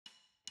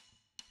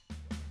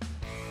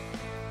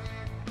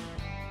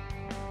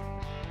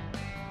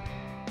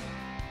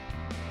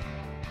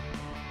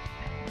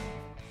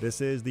This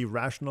is the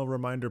Rational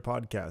Reminder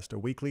Podcast, a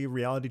weekly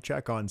reality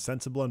check on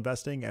sensible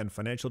investing and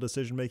financial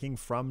decision-making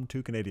from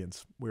two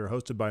Canadians. We are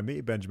hosted by me,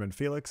 Benjamin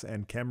Felix,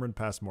 and Cameron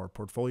Passmore,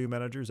 portfolio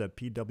managers at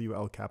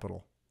PWL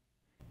Capital.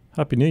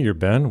 Happy New Year,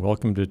 Ben.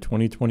 Welcome to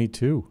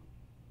 2022.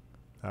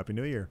 Happy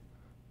New Year.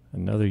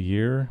 Another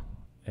year,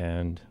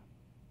 and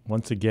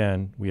once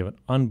again, we have an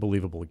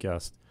unbelievable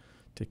guest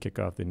to kick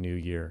off the new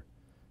year.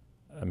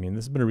 I mean,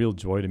 this has been a real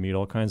joy to meet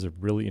all kinds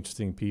of really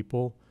interesting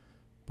people,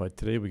 but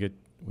today we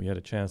had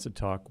a chance to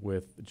talk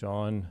with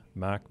John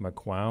Mac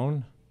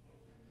McQuown,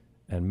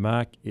 and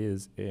Mac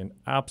is an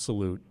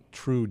absolute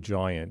true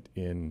giant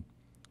in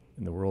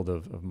the world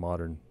of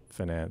modern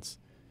finance.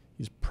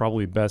 He's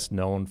probably best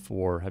known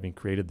for having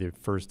created the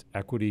first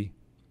equity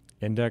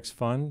index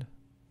fund.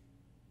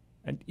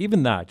 And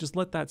even that, just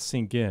let that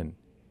sink in.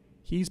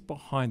 He's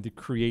behind the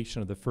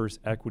creation of the first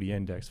equity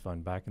index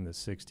fund back in the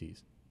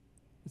 60s.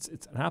 It's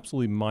an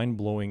absolutely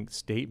mind-blowing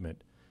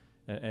statement.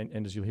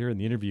 And as you'll hear in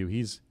the interview,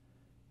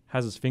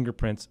 has his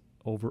fingerprints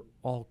over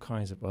all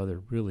kinds of other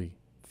really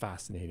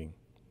fascinating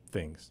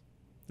things.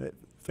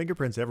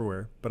 Fingerprints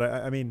everywhere. But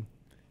I mean,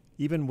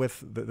 even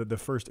with the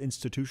first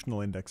institutional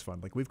index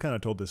fund, like we've kind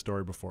of told this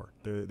story before,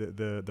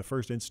 the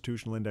first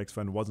institutional index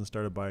fund wasn't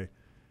started by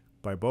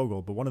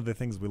Bogle, but one of the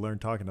things we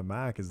learned talking to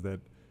Mac is that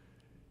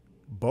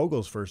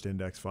Bogle's first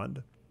index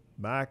fund,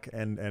 Mac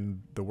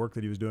and the work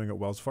that he was doing at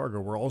Wells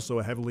Fargo were also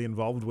heavily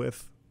involved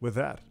with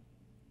that.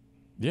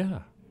 Yeah.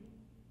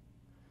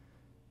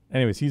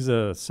 Anyways, he's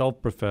a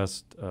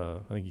self-professed, I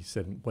think he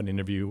said in one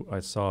interview I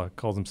saw,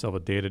 calls himself a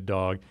data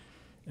dog.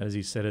 As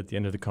he said at the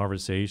end of the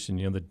conversation,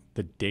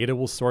 the data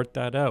will sort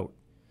that out.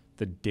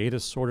 The data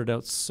sorted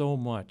out so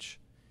much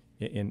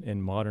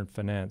in modern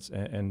finance.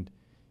 And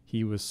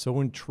he was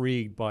so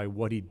intrigued by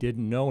what he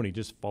didn't know, and he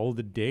just followed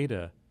the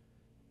data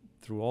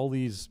through all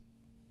these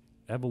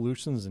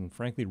evolutions and,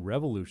 frankly,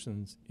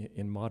 revolutions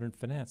in modern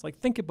finance. Like,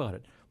 think about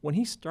it. When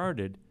he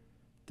started,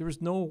 there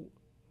was no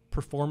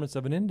performance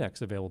of an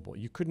index available.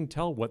 You couldn't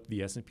tell what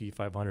the S&P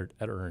 500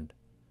 had earned.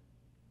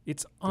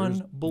 It's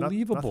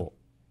unbelievable.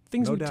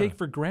 Things we take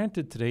for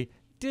granted today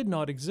did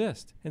not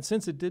exist. And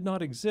since it did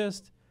not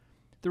exist,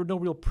 there were no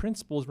real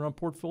principles around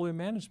portfolio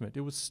management.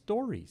 It was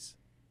stories.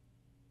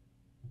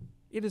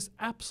 It is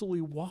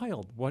absolutely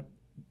wild what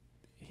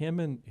him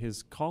and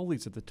his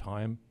colleagues at the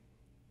time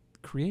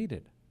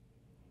created.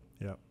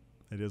 Yeah,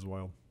 it is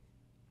wild.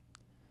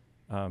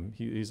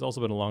 He's also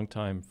been a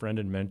longtime friend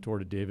and mentor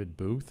to David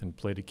Booth and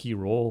played a key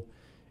role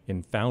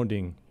in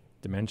founding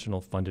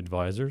Dimensional Fund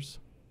Advisors.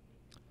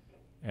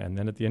 And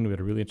then at the end, we had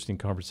a really interesting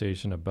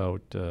conversation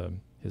about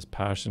his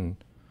passion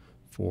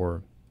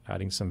for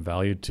adding some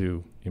value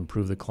to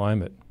improve the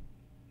climate.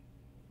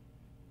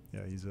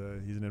 Yeah, he's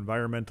an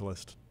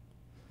environmentalist.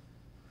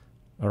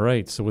 All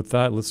right, so with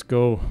that, let's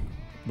go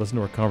listen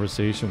to our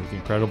conversation with the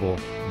incredible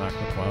Mac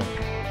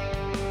McQuown.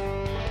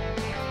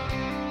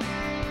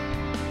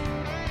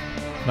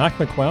 Mac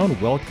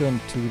McQuown, welcome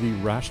to the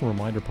Rational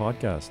Reminder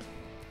Podcast.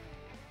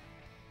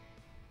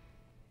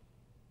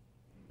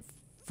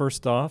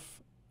 First off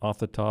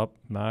the top,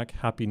 Mac,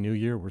 Happy New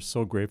Year. We're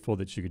so grateful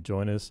that you could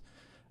join us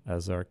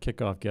as our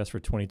kickoff guest for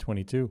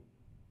 2022.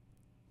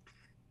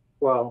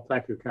 Well,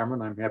 thank you,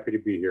 Cameron. I'm happy to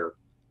be here.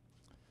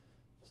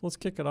 So let's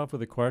kick it off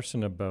with a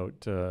question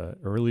about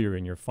earlier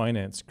in your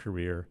finance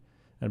career.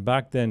 And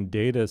back then,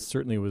 data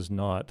certainly was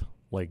not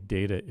like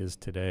data is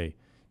today.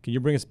 Can you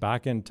bring us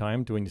back in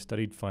time to when you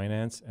studied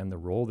finance and the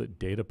role that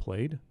data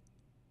played?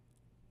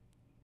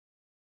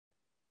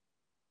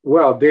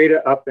 Well,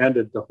 data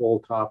upended the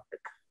whole topic.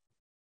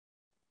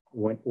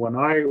 When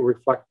I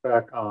reflect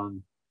back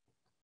on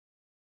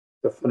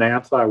the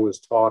finance I was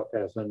taught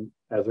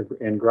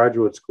in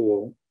graduate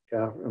school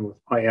and with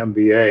my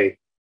MBA,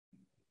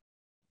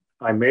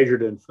 I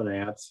majored in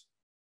finance,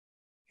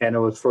 and it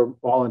was for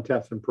all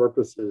intents and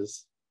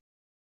purposes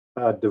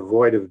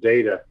devoid of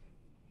data.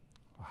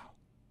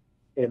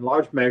 In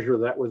large measure,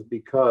 that was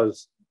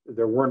because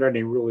there weren't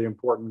any really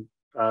important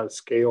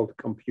scaled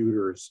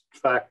computers.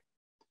 In fact,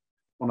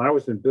 when I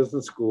was in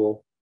business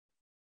school,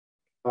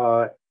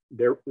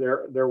 there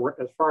were,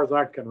 as far as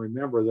I can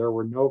remember, there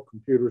were no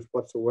computers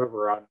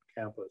whatsoever on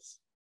campus.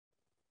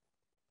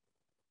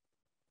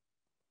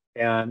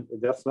 And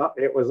that's not,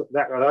 it was,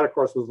 that of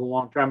course was a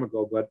long time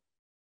ago, but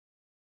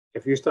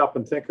if you stop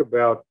and think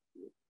about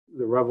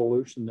the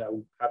revolution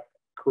that got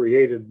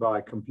created by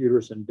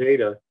computers and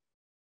data,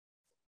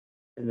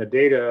 and the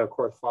data, of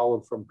course,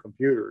 followed from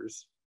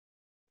computers.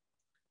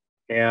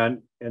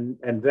 And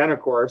then, of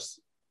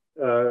course,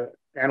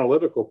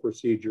 analytical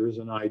procedures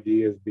and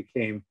ideas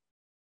became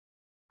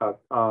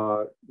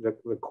the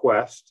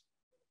quest.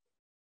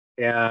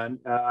 And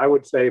I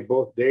would say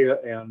both data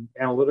and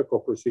analytical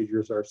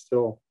procedures are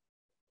still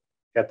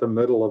at the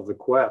middle of the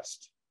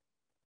quest.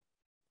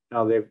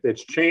 Now,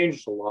 it's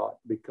changed a lot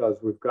because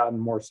we've gotten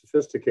more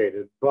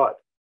sophisticated, but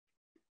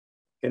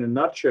in a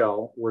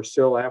nutshell, we're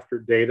still after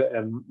data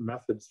and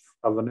methods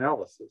of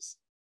analysis.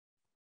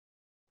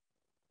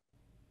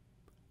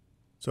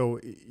 So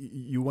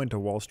you went to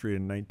Wall Street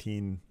in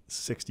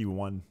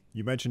 1961.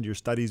 You mentioned your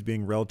studies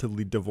being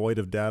relatively devoid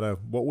of data.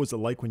 What was it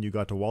like when you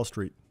got to Wall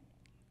Street?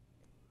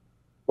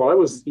 Well, it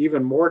was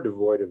even more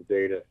devoid of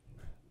data.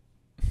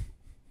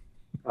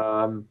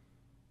 As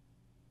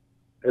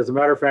a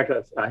matter of fact,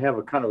 I have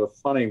a kind of a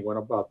funny one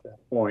about that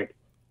point.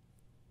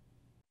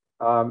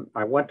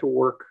 I went to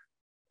work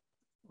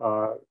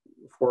for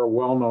a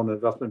well-known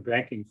investment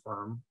banking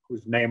firm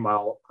whose name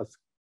I'll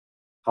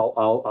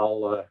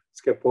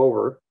skip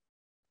over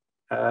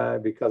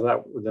because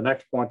the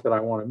next point that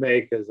I want to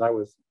make is I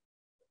was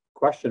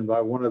questioned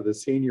by one of the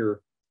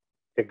senior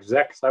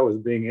execs I was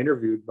being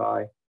interviewed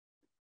by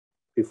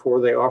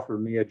before they offered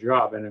me a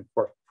job, and of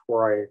course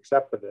before I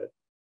accepted it.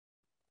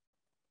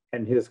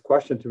 And his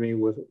question to me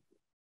was,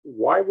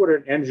 why would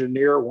an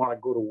engineer want to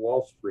go to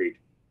Wall Street?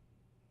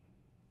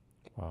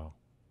 Wow.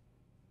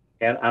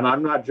 And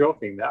I'm not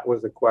joking. That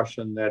was a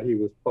question that he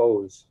was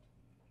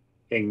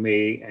posing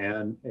me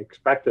and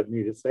expected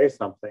me to say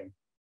something.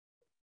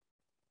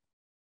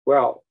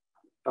 Well,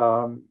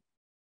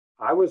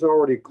 I was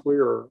already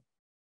clear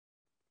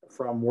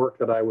from work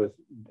that I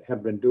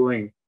had been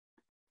doing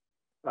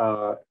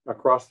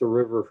across the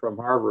river from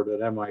Harvard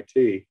at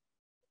MIT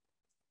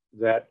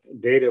that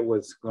data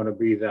was going to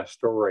be that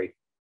story.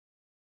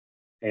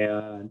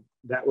 And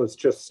that was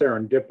just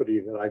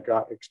serendipity that I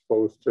got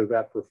exposed to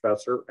that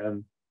professor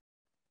and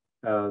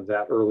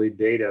that early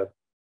data.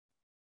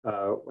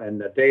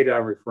 And the data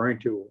I'm referring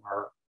to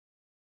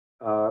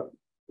are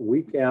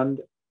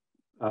weekend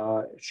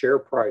share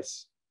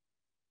price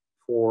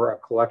for a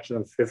collection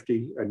of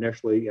 50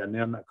 initially, and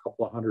then a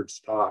couple of hundred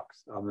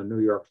stocks on the New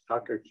York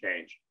Stock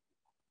Exchange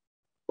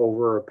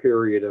over a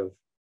period of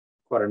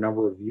quite a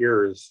number of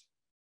years.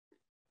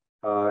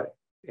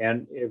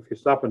 And if you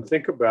stop and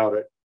think about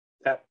it,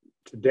 that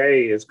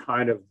today is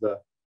kind of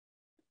the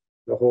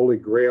holy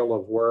grail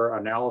of where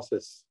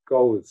analysis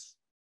goes.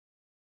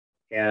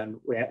 And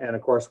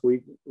of course,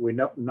 we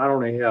not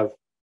only have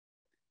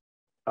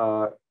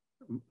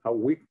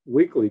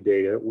weekly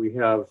data, we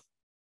have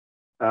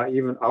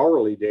even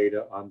hourly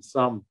data on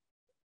some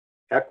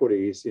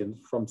equities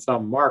from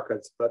some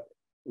markets, but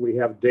we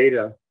have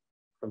data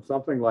from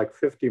something like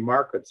 50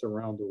 markets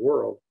around the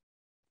world.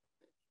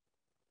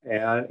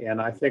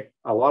 And I think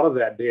a lot of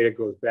that data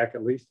goes back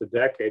at least a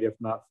decade, if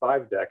not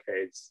 5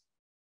 decades.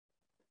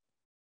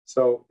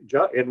 So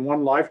in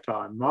one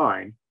lifetime,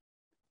 mine,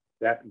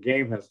 that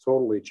game has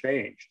totally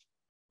changed.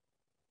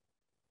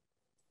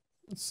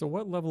 So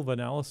what level of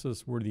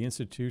analysis were the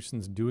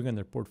institutions doing in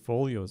their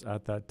portfolios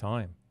at that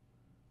time?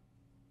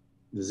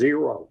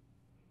 Zero.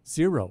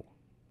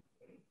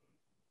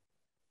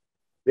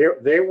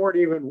 They weren't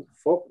even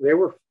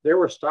they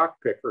were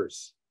stock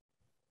pickers.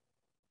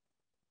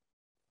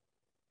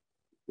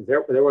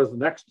 There was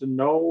next to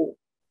no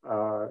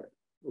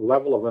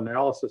level of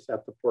analysis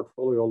at the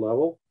portfolio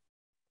level,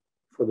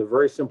 for the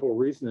very simple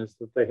reason is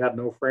that they had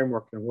no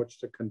framework in which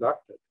to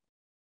conduct it.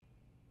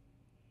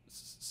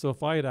 So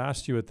if I had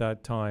asked you at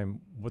that time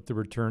what the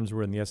returns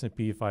were in the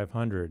S&P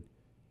 500,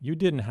 you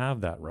didn't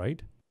have that,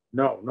 right?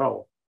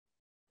 No.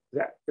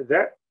 That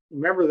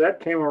remember that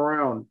came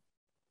around.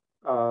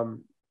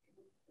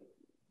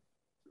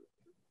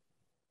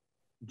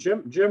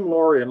 Jim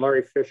Laurie and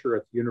Larry Fisher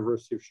at the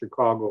University of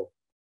Chicago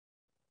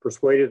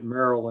persuaded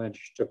Merrill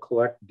Lynch to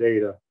collect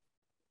data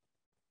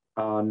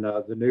on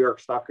the New York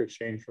Stock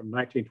Exchange from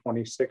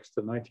 1926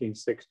 to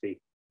 1960.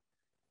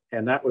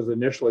 And that was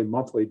initially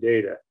monthly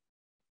data.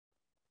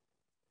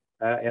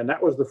 And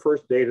that was the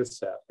first data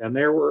set. And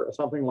there were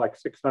something like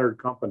 600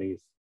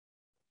 companies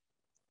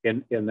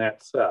in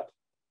that set.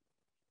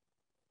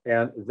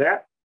 And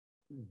that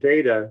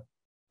data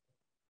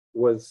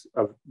was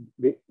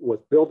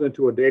built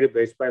into a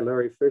database by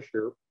Larry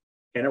Fisher,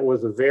 and it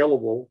was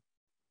available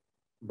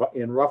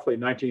in roughly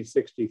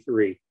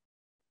 1963.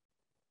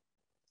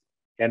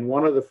 And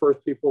one of the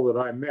first people that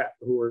I met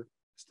who were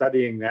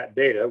studying that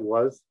data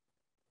was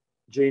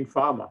Gene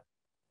Fama,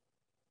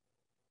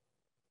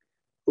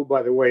 who,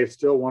 by the way, is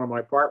still one of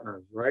my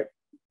partners, right?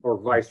 Or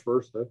vice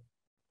versa,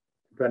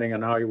 depending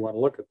on how you want to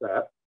look at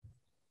that.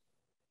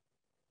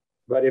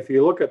 But if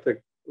you look at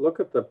the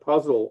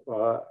puzzle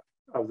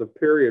of the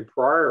period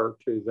prior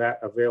to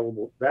that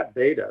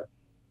data,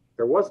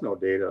 there was no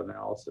data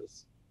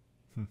analysis.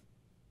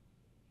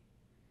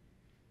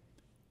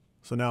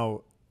 So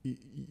now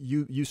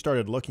you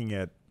started looking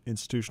at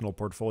institutional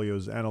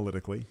portfolios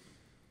analytically.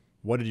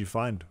 What did you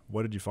find?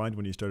 What did you find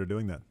when you started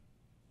doing that?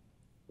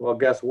 Well,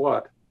 guess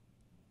what?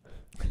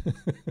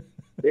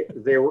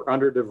 they were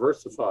under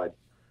diversified.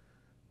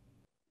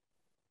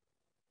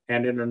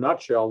 And in a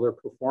nutshell, their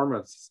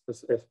performance,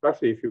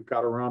 especially if you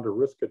got around to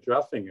risk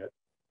adjusting it,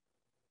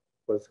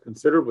 was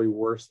considerably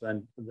worse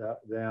than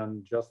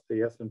just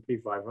the S&P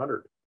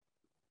 500.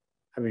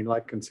 I mean,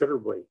 like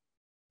considerably,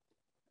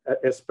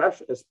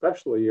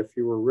 especially if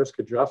you were risk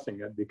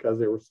adjusting it, because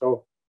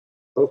those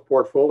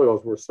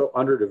portfolios were so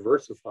under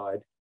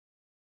diversified.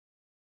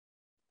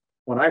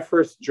 When I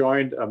first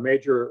joined a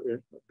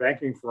major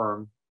banking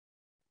firm,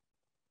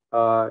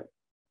 there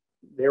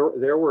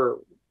were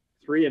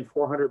 $300 and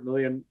 $400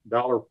 million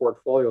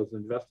portfolios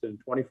invested in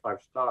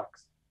 25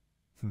 stocks.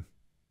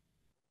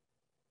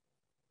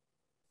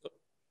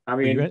 I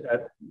mean,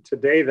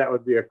 today that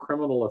would be a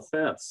criminal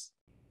offense.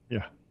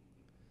 Yeah.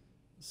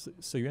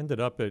 So you ended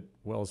up at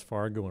Wells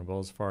Fargo, and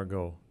Wells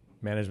Fargo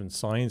Management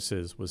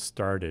Sciences was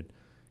started.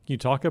 Can you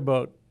talk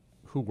about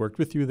who worked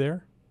with you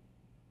there?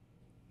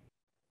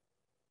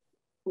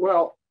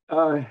 Well,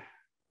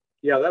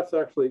 yeah, that's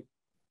actually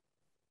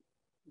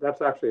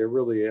a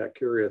really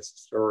curious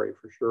story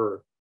for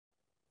sure.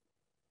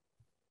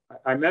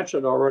 I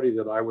mentioned already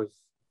that I was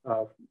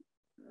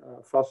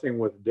fussing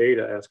with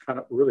data as kind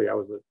of really I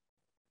was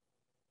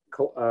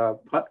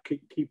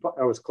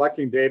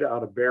collecting data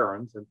out of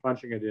Barron's and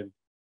punching it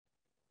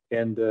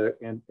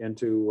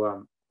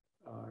into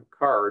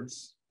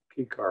cards,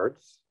 key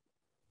cards,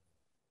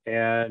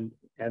 and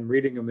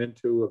reading them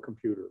into a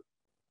computer.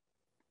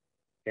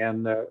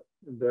 And the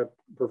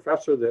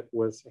professor that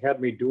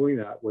had me doing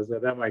that was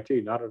at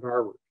MIT, not at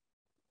Harvard.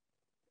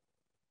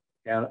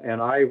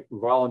 And I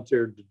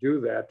volunteered to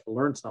do that to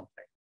learn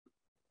something.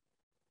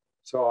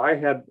 So I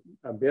had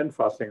been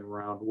fussing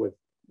around with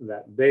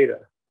that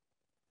data.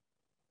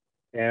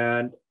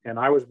 And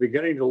I was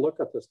beginning to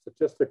look at the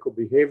statistical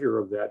behavior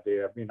of that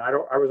data. I mean,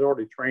 I was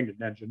already trained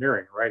in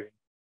engineering, right?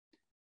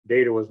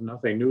 Data was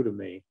nothing new to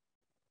me.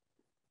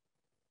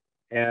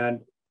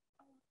 And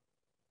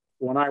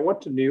when I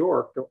went to New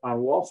York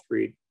on Wall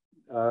Street,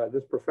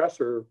 this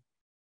professor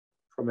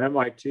from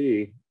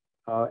MIT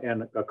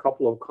and a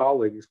couple of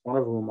colleagues, one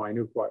of whom I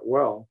knew quite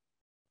well,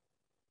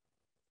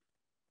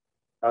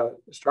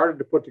 started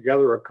to put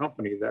together a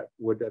company that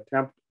would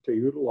attempt to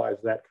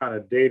utilize that kind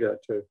of data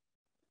to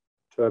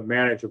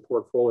manage a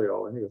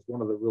portfolio. I think it's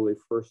one of the really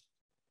first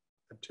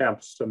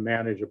attempts to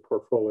manage a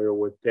portfolio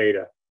with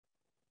data.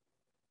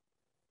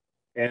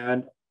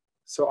 And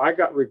so I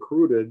got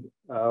recruited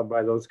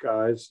by those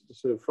guys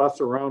to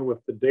fuss around with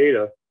the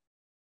data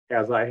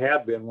as I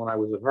had been when I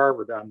was at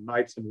Harvard on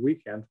nights and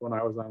weekends when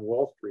I was on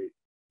Wall Street.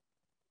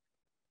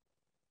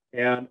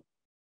 And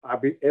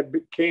it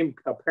became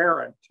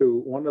apparent to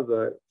one of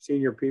the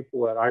senior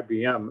people at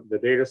IBM, the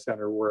data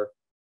center where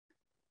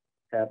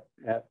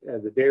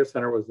the data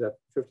center was at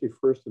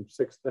 51st and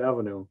 6th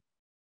Avenue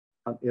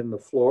in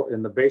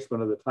the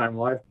basement of the Time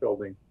Life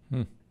building.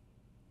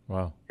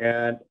 Wow.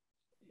 And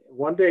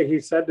one day he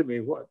said to me,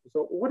 what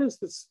is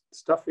this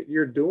stuff that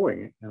you're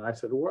doing? And I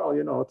said, well,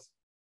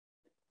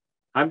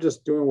 I'm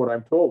just doing what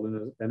I'm told.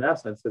 And in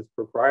essence, it's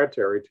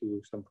proprietary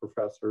to some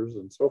professors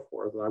and so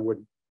forth. I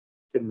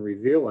didn't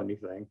reveal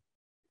anything.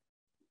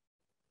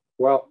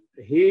 Well,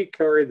 he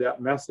carried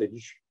that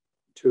message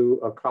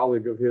to a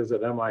colleague of his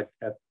at IBM.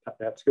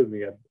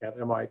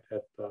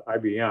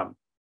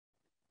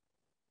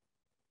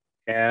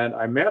 And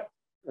I met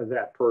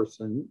that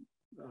person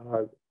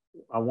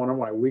on one of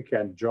my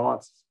weekend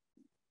jaunts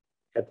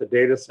at the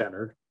data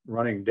center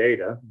running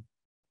data.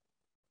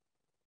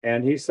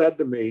 And he said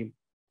to me,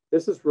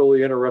 this is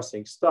really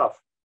interesting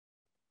stuff.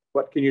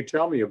 What can you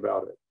tell me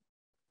about it?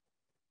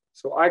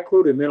 So I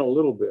clued him in a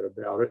little bit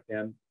about it.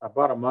 And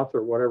about a month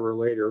or whatever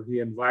later, he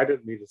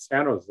invited me to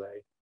San Jose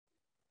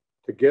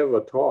to give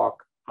a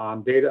talk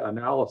on data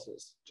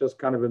analysis, just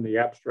kind of in the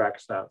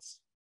abstract sense,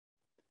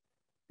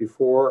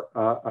 before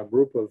a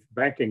group of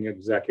banking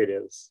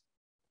executives.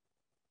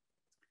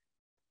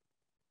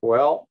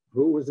 Well,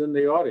 who was in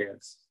the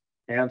audience?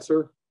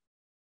 Answer,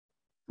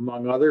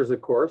 among others,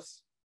 of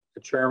course,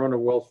 the chairman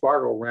of Wells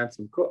Fargo,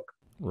 Ransom Cook.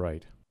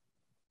 Right.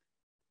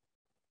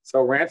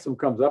 So Ransom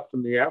comes up to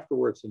me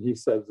afterwards and he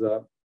says,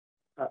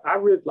 I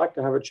really like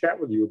to have a chat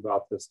with you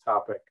about this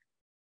topic.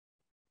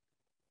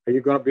 Are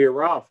you going to be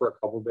around for a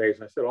couple of days?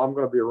 And I said, well, I'm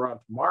going to be around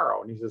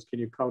tomorrow. And he says, can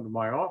you come to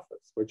my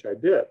office? Which I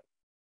did.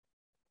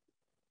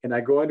 And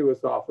I go into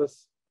his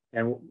office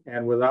and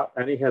without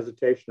any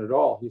hesitation at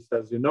all, he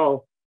says,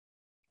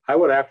 I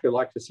would actually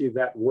like to see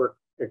that work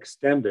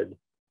extended.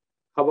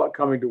 How about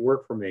coming to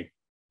work for me?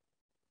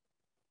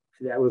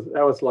 That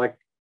was like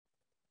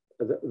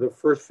the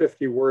first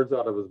 50 words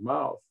out of his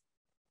mouth.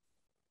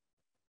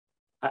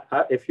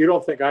 If you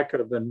don't think I could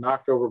have been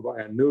knocked over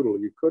by a noodle,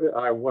 you could.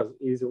 I was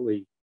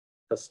easily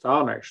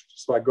astonished.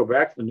 So I go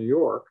back to New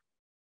York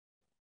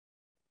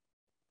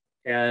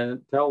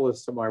and tell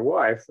this to my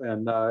wife,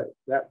 and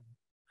that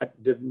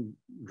didn't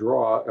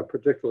draw a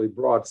particularly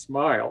broad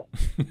smile.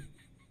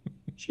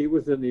 She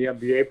was in the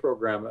MBA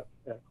program at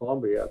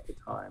Columbia at the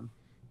time.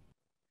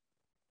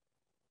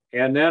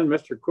 And then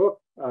Mr.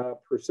 Cook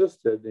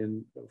persisted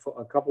in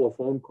a couple of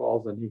phone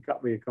calls, and he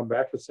got me to come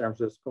back to San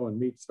Francisco and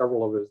meet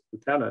several of his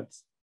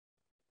lieutenants.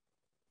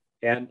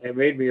 And it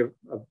made me a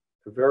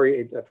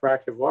very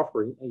attractive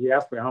offer. He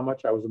asked me how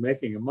much I was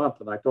making a month,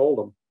 and I told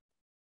him.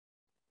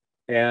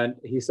 And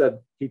he said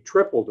he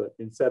tripled it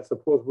and said,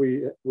 suppose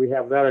we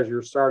have that as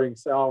your starting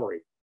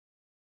salary.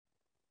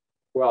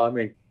 Well, I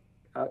mean,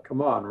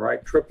 come on,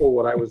 right? Triple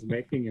what I was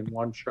making in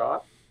one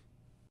shot.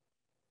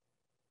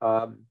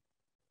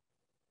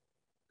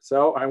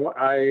 So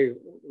I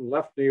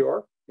left New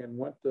York and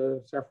went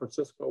to San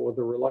Francisco with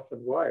a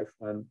reluctant wife.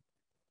 And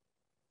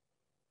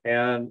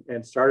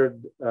and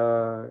started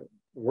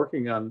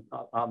working on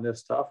this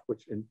stuff,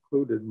 which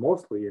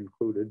mostly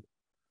included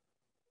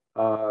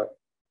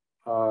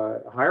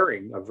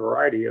hiring a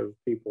variety of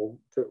people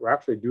to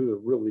actually do the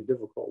really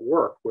difficult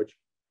work, which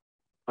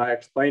I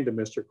explained to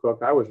Mr.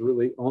 Cook I was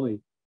really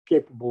only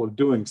capable of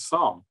doing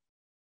some.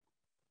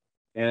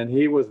 And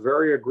he was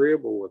very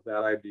agreeable with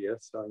that idea.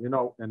 So,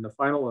 in the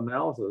final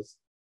analysis,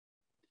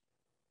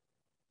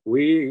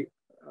 we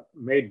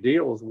made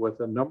deals with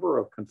a number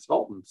of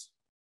consultants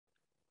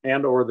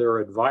and or their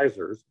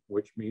advisors,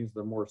 which means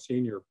the more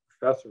senior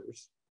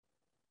professors,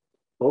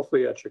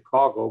 mostly at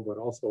Chicago, but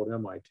also at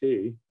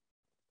MIT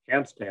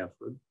and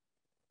Stanford.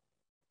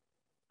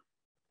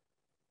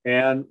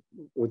 And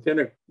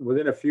within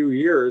a few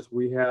years,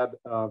 we had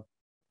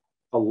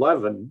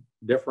 11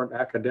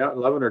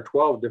 or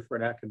 12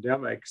 different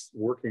academics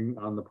working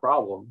on the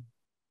problem.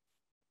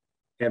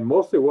 And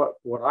mostly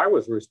what I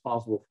was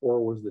responsible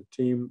for was the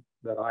team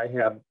that I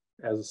had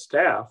as a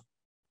staff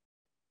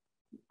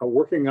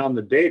working on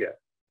the data.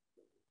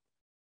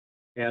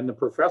 And the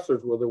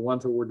professors were the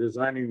ones who were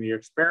designing the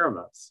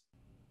experiments.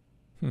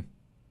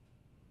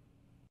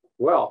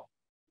 Well,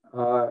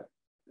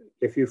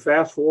 if you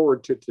fast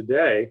forward to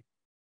today,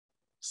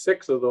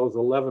 6 of those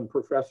 11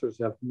 professors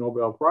have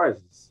Nobel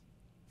Prizes.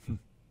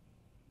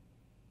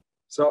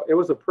 So it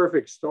was a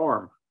perfect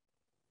storm.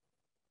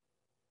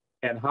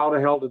 And how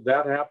the hell did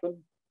that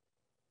happen?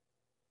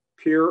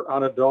 Pure,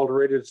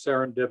 unadulterated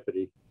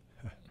serendipity.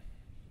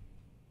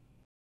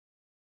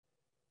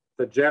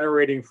 The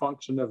generating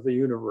function of the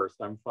universe,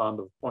 I'm fond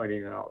of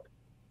pointing out.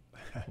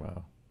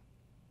 Wow.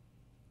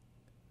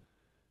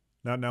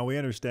 Now we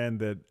understand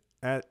that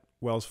at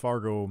Wells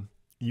Fargo,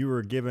 you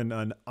were given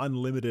an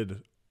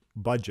unlimited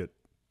budget,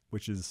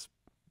 which is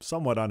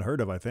somewhat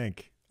unheard of, I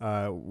think.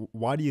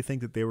 Why do you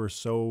think that they were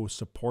so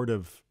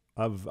supportive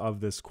of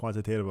this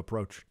quantitative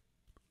approach?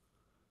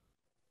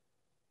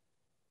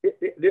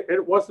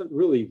 It wasn't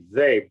really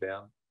they,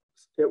 Ben.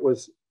 It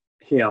was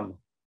him.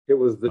 It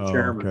was the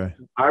chairman. Okay.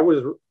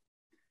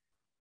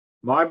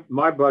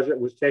 My budget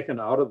was taken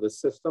out of the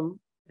system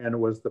and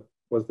was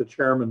the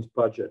chairman's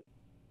budget.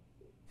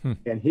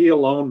 And he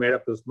alone made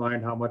up his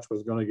mind how much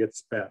was going to get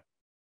spent.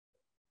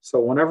 So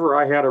whenever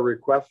I had a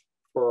request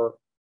for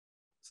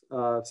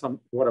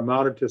what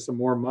amounted to some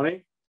more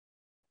money,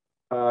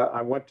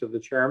 I went to the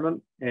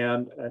chairman,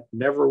 and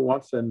never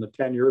once in the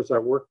 10 years I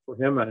worked for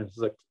him and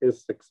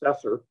his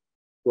successor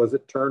was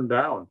it turned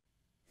down.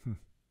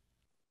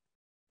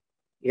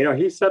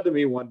 He said to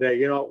me one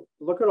day,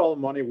 look at all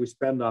the money we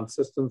spend on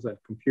systems and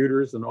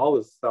computers and all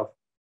this stuff.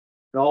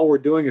 And all we're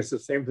doing is the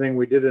same thing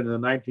we did in the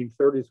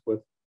 1930s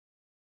with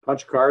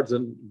punch cards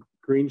and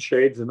green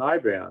shades and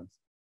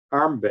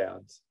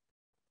armbands.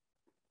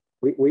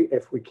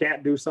 If we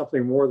can't do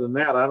something more than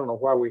that, I don't know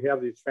why we have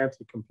these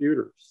fancy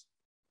computers.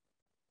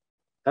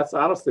 That's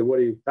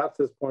honestly that's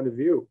his point of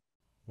view.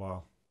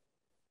 Wow.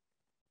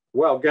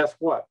 Well, guess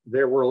what? He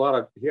had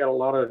a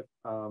lot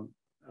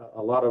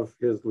of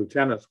his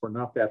lieutenants were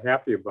not that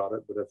happy about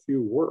it, but a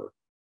few were.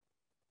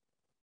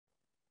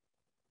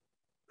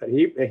 But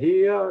he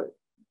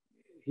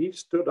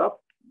stood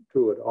up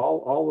to it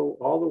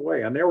all the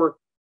way. And there were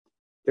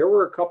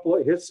a couple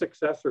of his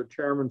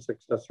chairman's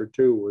successor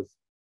too,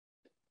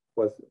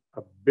 was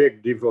a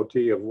big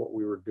devotee of what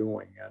we were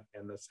doing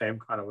and the same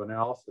kind of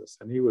analysis.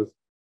 And he was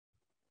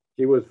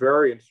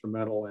very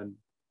instrumental in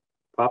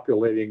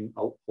populating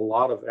a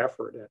lot of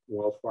effort at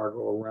Wells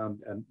Fargo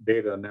around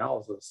data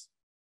analysis.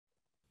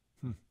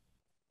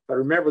 But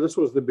remember, this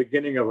was the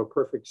beginning of a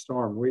perfect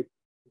storm.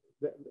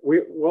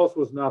 Wells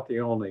was not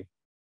the only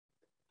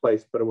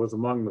place, but it was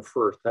among the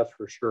first, that's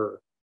for sure.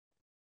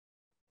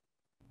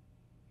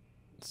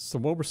 So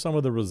what were some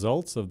of the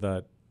results of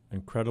that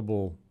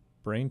incredible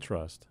brain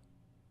trust?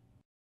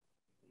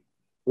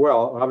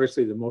 Well,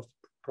 obviously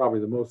probably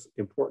the most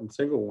important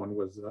single one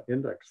was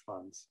index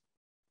funds.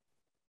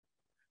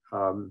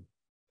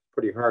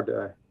 Pretty hard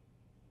to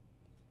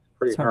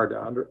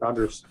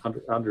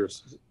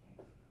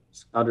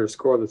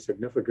underscore the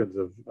significance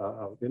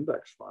of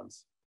index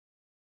funds,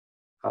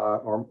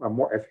 or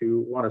more, if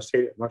you want to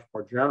state it much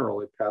more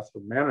generally,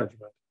 passive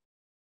management.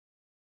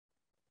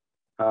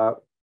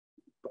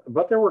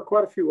 But there were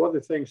quite a few other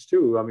things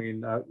too. I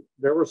mean,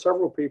 there were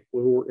several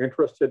people who were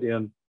interested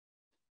in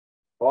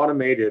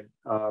automated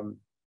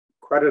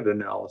credit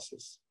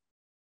analysis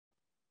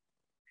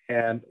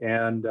and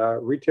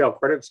retail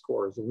credit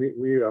scores. And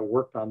we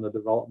worked on the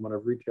development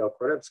of retail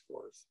credit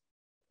scores.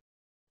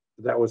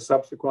 That was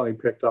subsequently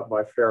picked up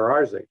by Fair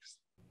Isaacs,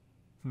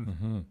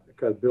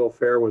 because Bill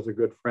Fair was a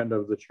good friend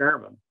of the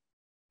chairman.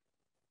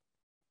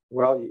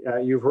 Well,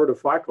 you've heard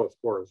of FICO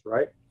scores,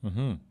 right?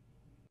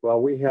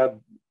 Well, we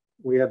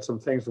had some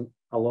things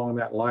along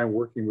that line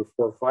working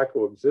before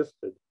FICO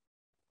existed.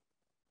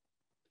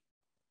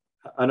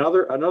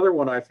 Another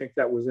one I think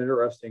that was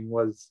interesting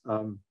was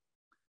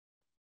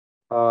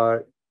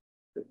what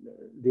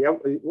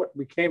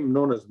became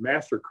known as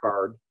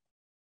MasterCard,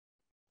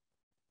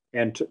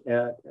 and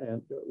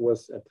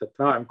was at the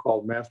time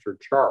called Master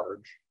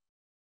Charge.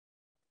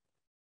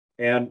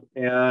 And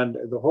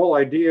the whole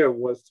idea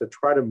was to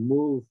try to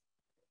move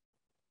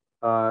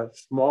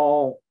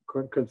small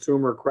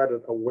consumer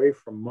credit away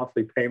from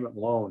monthly payment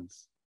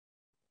loans,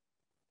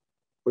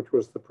 which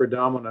was the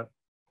predominant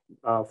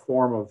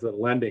form of the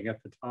lending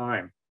at the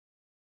time.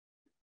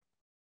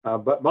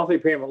 But monthly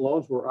payment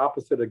loans were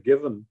opposite a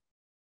given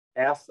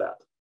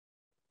asset.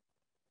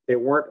 They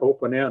weren't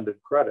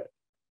open-ended credit.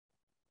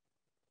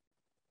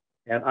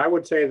 And I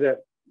would say that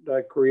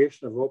the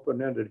creation of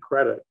open-ended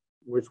credit,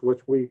 which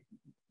we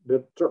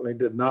certainly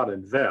did not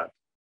invent,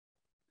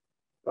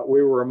 but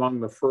we were among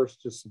the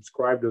first to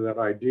subscribe to that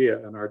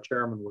idea, and our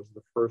chairman was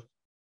the first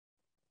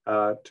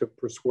to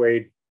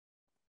persuade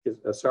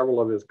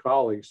several of his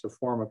colleagues to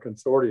form a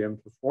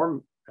consortium to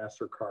form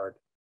MasterCard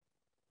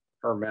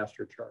or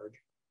MasterCharge.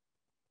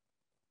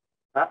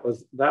 I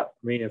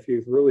mean, if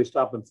you really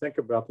stop and think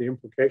about the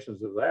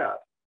implications of that,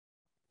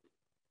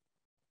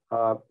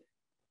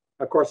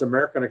 of course,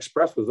 American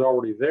Express was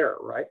already there,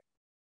 right?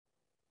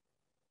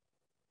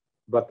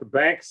 But the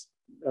banks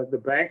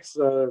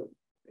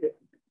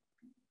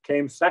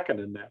came second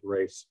in that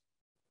race.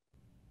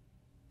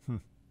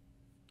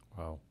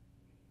 Wow.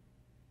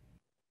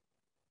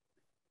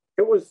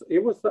 It was,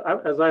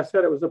 as I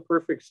said, it was a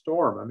perfect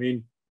storm. I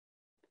mean,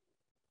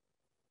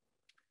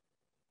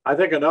 I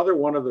think another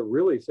one of the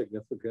really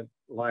significant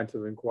lines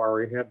of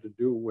inquiry had to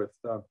do with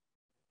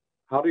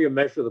how do you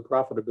measure the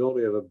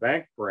profitability of a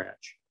bank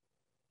branch?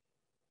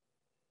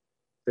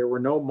 There were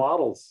no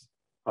models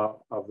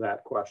of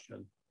that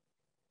question.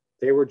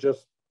 They were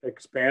just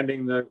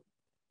expanding the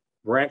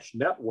branch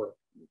network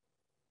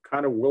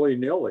kind of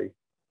willy-nilly.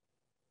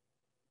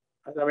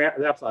 I mean,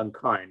 that's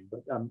unkind,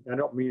 but I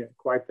don't mean it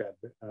quite that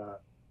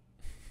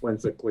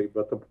whimsically.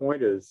 But the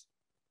point is,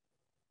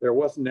 there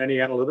wasn't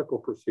any analytical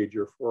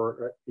procedure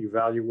for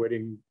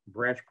evaluating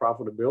branch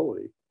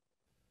profitability.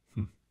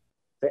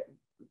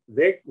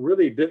 They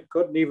really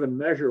couldn't even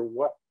measure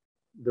what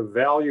the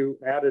value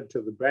added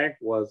to the bank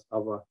was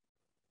of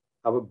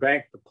a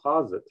bank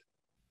deposit.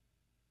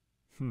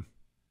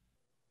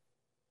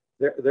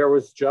 There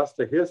was just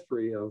a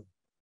history of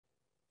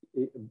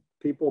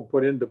people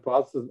put in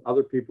deposits and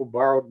other people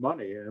borrowed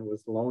money, and it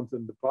was loans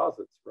and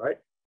deposits, right?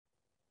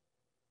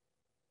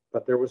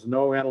 But there was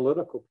no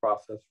analytical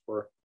process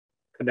for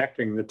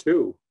connecting the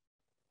two.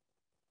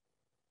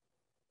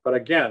 But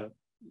again,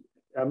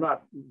 I'm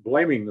not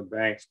blaming the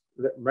banks.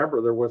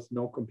 Remember, there was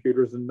no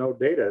computers and no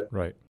data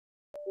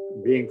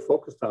being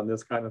focused on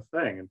this kind of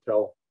thing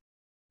until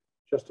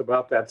just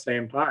about that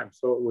same time.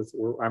 So it was,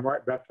 I'm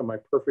right back to my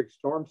perfect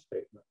storm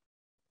statement.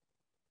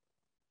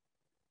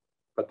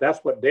 But that's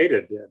what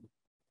data did.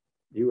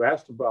 You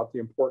asked about the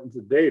importance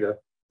of data.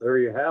 There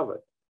you have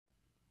it.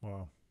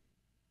 Wow.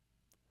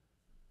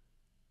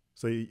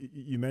 So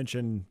you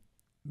mentioned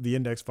the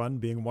index fund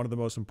being one of the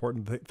most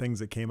important things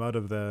that came out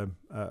of the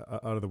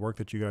work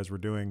that you guys were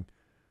doing.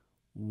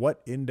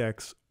 What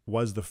index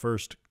was the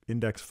first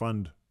index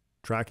fund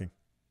tracking?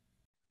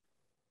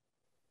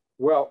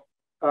 Well,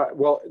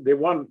 the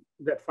one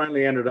that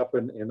finally ended up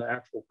in an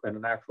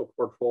actual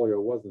portfolio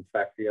was in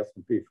fact the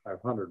S&P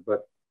 500.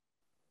 But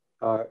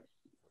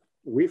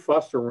we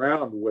fussed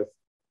around with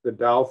the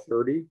Dow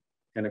 30,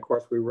 and of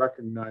course we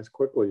recognized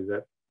quickly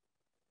that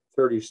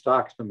 30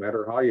 stocks, no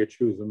matter how you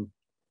choose them,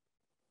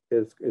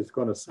 is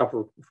going to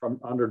suffer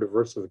from under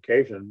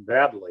diversification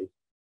badly.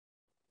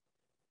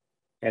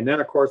 And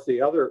then, of course,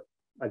 the other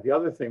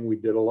thing we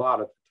did a lot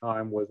at the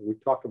time was we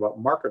talked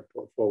about market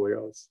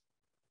portfolios,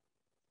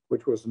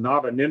 which was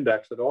not an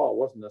index at all. It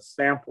wasn't a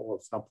sample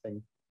of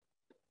something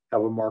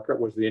of a market, it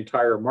was the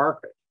entire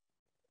market.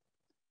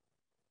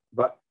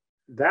 But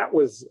that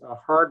was a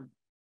hard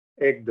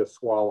egg to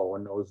swallow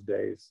in those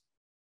days.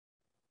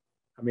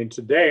 I mean,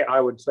 today I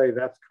would say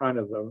that's kind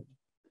of the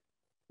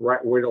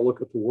right way to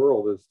look at the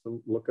world, is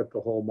to look at the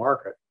whole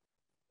market.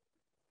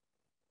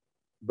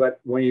 But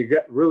when you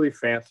get really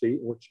fancy,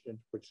 which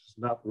is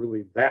not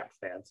really that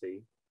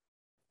fancy,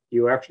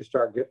 you actually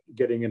start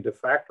getting into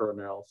factor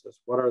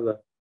analysis. What are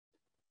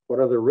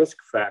the risk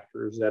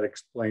factors that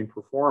explain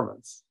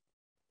performance?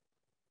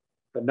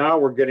 But now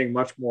we're getting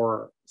much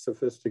more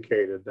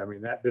sophisticated. I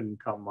mean, that didn't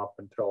come up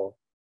until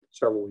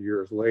several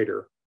years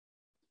later.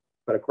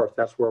 But of course,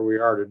 that's where we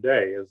are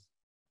today, is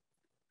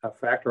a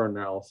factor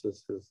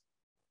analysis is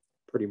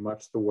pretty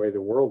much the way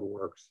the world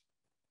works.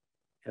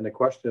 And the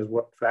question is,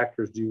 what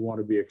factors do you want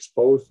to be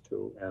exposed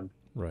to? And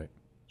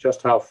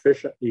just how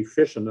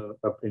efficient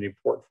a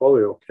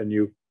portfolio can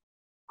you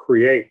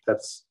create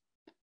that's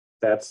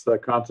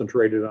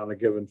concentrated on a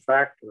given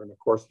factor? And of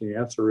course, the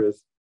answer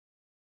is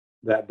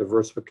that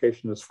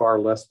diversification is far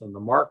less than the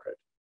market.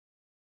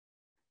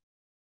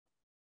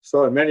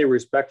 So in many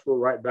respects, we're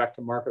right back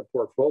to market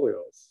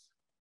portfolios.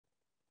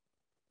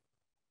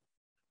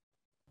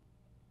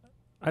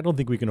 I don't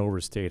think we can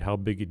overstate how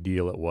big a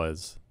deal it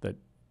was that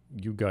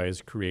you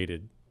guys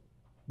created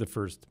the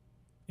first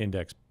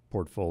index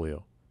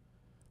portfolio.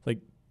 Like,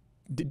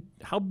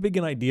 how big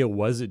an idea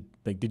was it?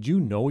 Like, did you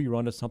know you were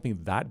onto something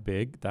that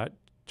big, that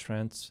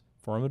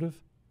transformative?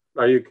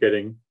 Are you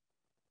kidding?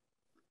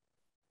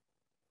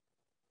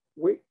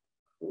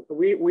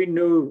 we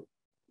knew,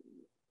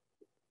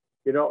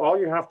 all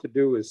you have to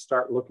do is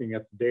start looking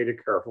at the data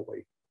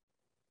carefully.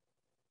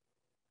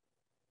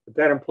 But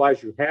that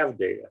implies you have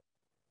data.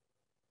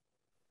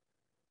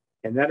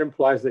 And that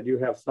implies that you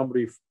have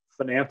somebody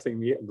financing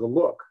the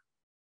look.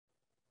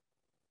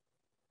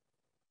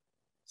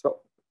 So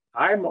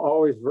I'm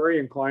always very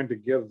inclined to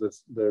give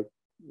the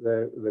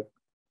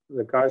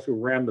guys who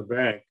ran the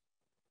bank,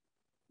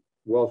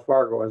 Wells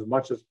Fargo, as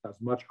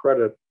much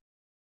credit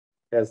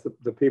as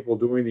the people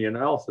doing the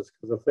analysis,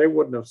 because if they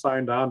wouldn't have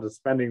signed on to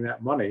spending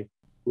that money, it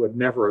would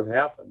never have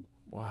happened.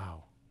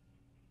 Wow.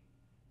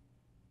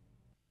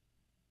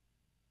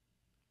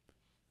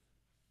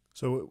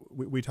 So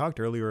we talked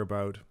earlier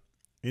about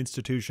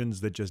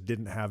institutions that just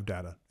didn't have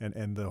data,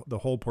 and the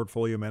whole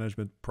portfolio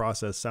management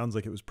process sounds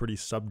like it was pretty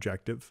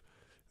subjective.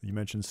 You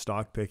mentioned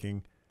stock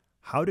picking.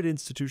 How did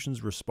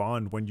institutions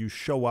respond when you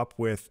show up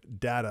with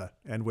data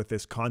and with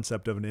this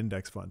concept of an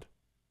index fund?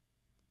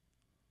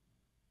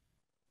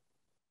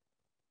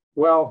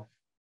 Well,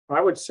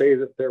 I would say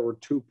that there were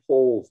two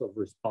poles of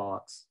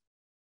response: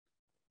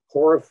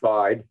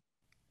 horrified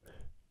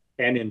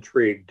and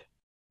intrigued.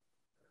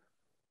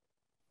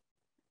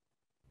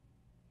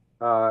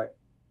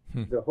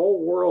 The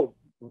whole world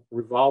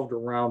revolved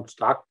around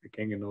stock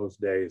picking in those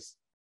days.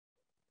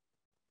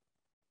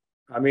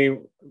 I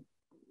mean,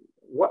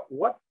 what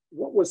were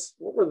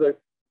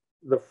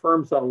the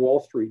firms on Wall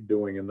Street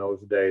doing in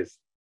those days?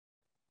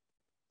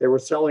 They were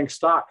selling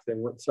stocks. They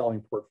weren't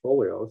selling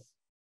portfolios.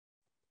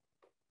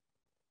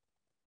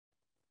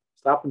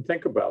 Stop and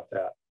think about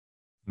that.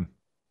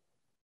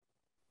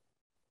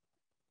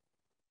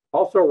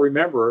 Also,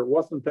 remember, it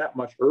wasn't that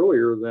much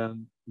earlier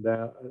than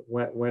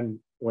when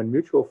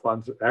mutual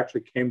funds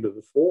actually came to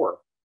the fore.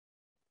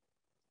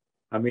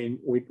 I mean,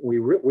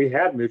 we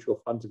had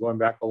mutual funds going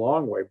back a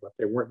long way, but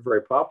they weren't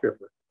very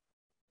popular.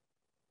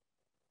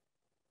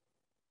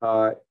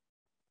 I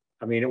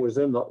mean, it was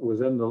in the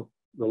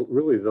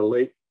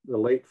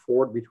late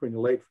 40s, between the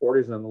late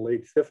 40s and the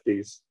late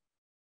 50s,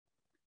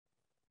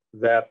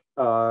 that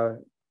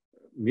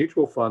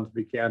mutual funds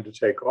began to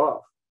take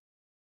off.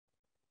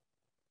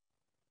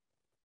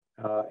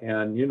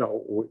 And it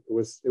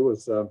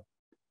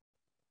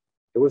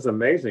was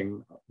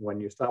amazing when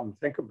you stop and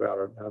think about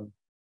it.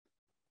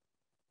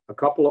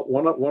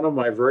 One of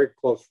my very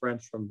close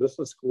friends from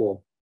business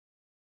school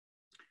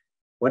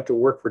went to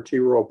work for T.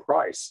 Rowe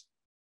Price.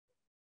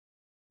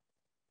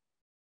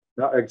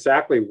 Not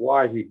exactly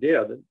why he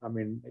did. I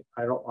mean,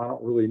 I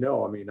don't really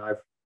know. I mean,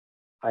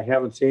 I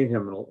haven't seen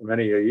him in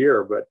many a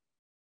year, but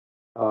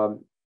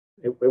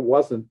it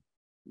wasn't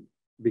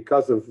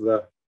because of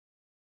the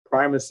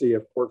primacy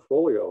of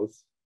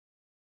portfolios.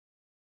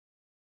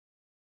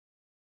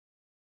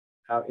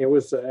 It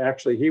was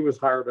actually, he was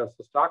hired as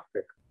a stock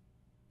picker,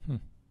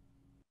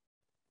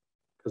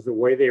 because the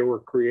way they were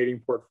creating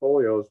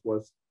portfolios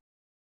was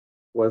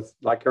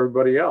like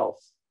everybody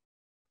else.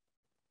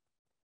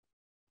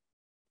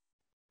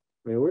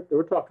 I mean,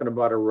 we're talking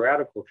about a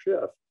radical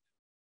shift.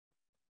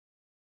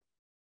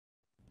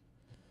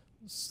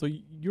 So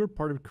you're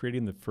part of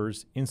creating the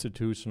first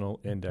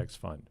institutional index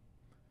fund.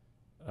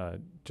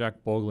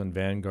 Jack Bogle and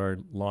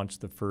Vanguard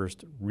launched the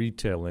first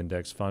retail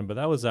index fund, but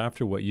that was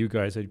after what you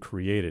guys had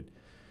created.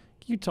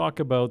 Can you talk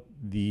about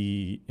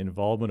the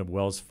involvement of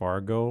Wells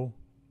Fargo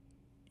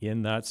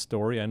in that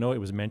story? I know it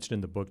was mentioned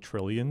in the book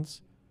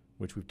Trillions,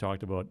 which we've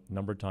talked about a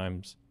number of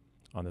times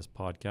on this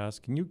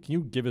podcast. Can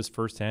you give us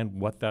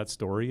firsthand what that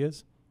story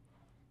is?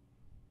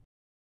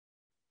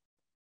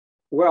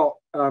 Well,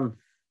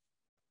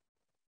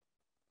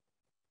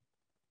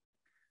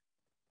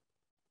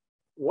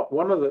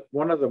 one of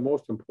the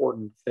most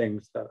important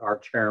things that our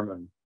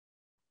chairman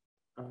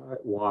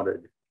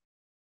wanted,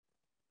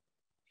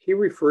 he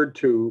referred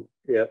to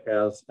it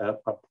as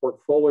a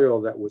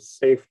portfolio that was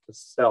safe to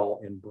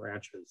sell in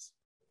branches.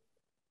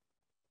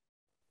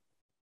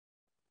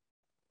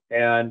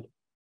 And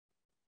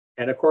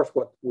of course,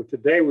 what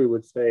today we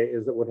would say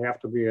is it would have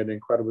to be an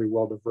incredibly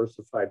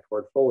well-diversified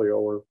portfolio,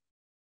 or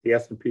the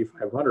S&P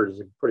 500 is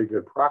a pretty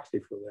good proxy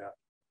for that.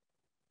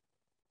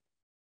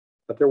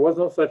 But there was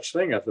no such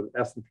thing as an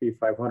S&P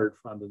 500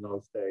 fund in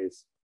those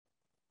days.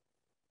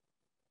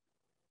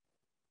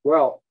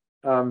 Well,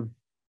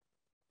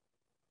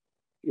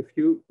 if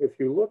you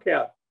look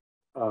at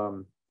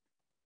the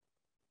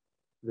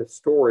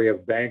story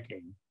of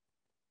banking,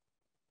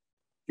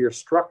 you're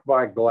struck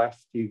by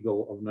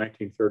Glass-Steagall of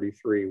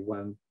 1933,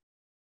 when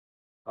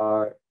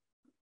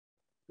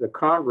the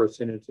Congress,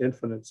 in its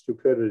infinite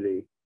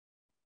stupidity,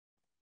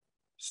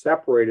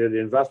 separated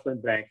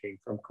investment banking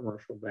from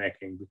commercial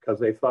banking because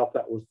they thought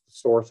that was the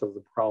source of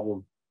the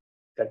problem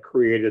that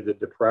created the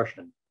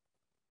Depression,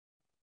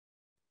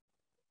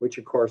 which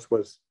of course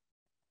was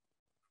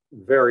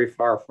very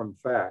far from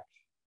fact.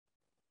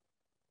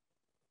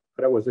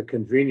 But it was a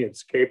convenient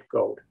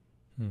scapegoat.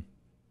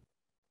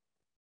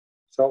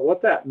 So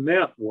what that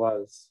meant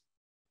was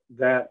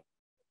that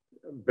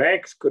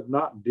banks could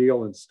not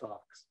deal in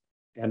stocks,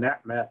 and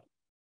that meant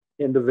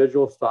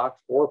individual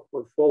stocks or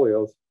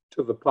portfolios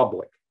to the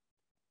public.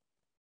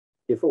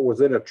 if it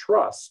was in a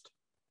trust,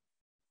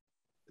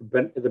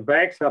 the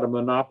banks had a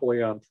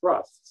monopoly on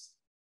trusts,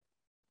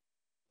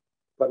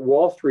 but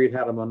Wall Street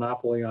had a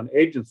monopoly on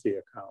agency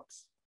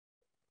accounts.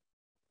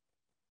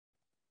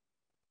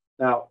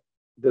 Now,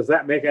 does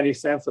that make any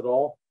sense at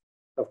all?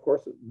 Of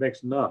course, it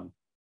makes none.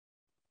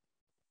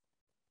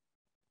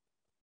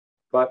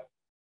 But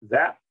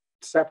that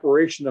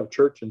separation of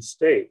church and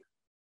state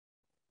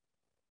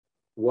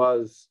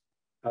was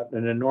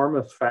an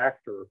enormous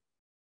factor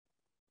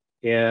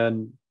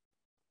in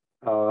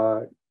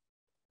what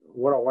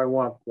do I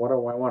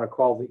want to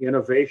call the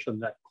innovation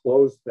that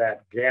closed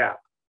that gap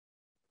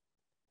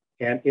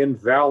and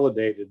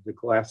invalidated the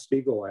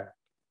Glass-Steagall Act.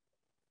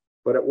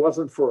 But it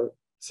wasn't for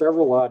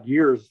several odd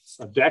years,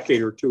 a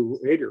decade or two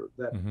later,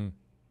 that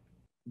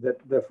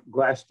that the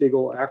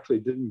Glass-Steagall actually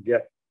didn't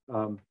get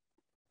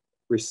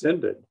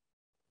rescinded.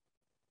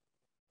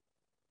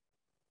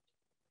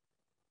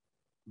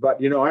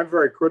 But I'm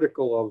very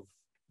critical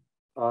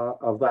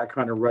of that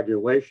kind of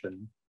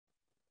regulation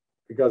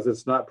because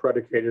it's not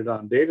predicated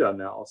on data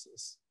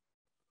analysis,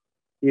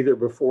 either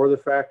before the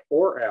fact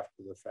or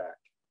after the fact.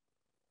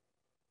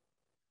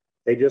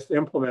 They just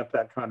implement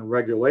that kind of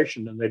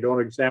regulation and they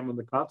don't examine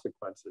the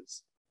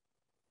consequences.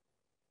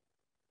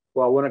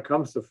 Well, when it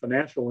comes to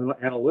financial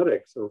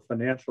analytics or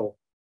financial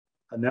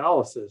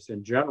analysis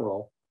in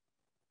general,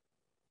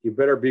 you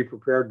better be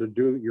prepared to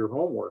do your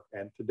homework.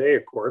 And today,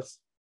 of course,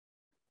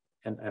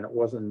 and it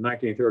wasn't in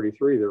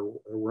 1933, there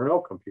were no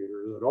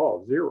computers at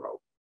all, zero.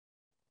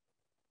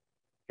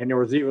 And there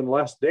was even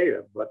less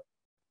data. But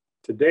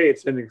today,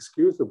 it's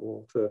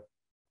inexcusable to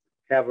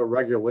have a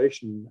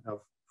regulation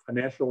of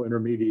financial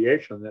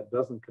intermediation that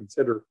doesn't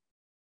consider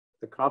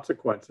the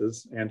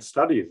consequences and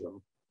studies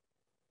them.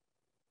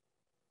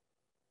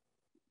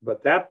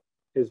 But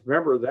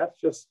remember, that's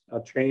just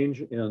a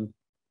change in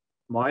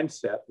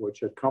mindset,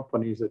 which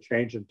accompanies a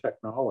change in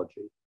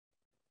technology.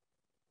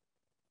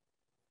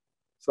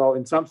 So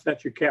in some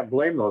sense, you can't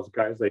blame those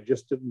guys. They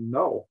just didn't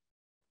know.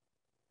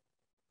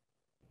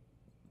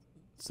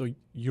 So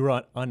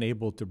you're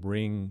unable to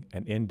bring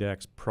an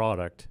index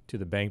product to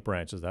the bank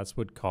branches. That's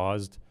what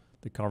caused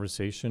the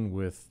conversation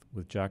with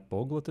Jack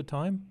Bogle at the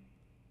time?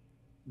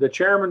 The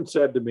chairman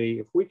said to me,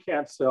 if we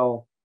can't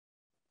sell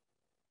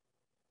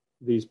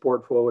these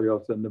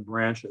portfolios in the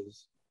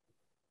branches,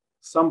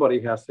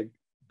 somebody has to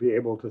be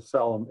able to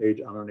sell them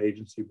on an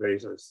agency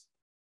basis.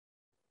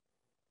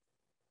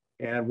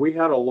 And we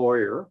had a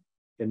lawyer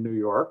in New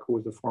York who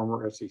was a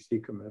former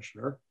SEC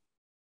commissioner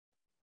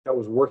that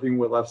was working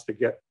with us to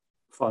get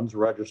funds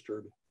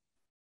registered.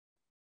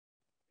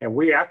 And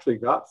we actually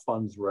got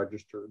funds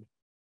registered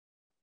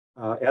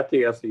at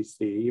the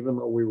SEC, even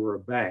though we were a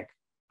bank.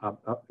 It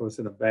was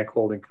in a bank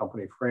holding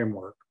company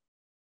framework.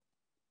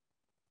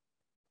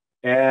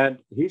 And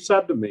he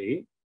said to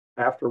me,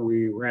 after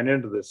we ran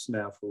into this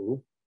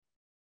snafu,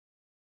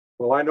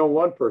 well, I know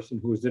one person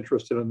who's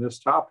interested in this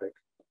topic,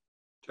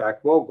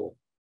 Jack Bogle.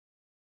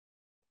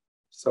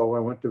 So I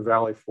went to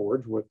Valley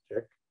Forge with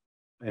Dick,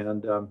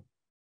 and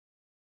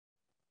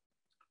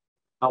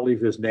I'll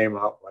leave his name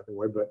out, by the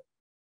way, but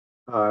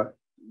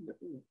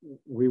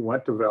we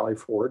went to Valley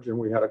Forge and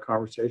we had a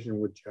conversation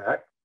with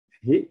Jack.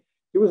 He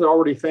was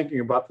already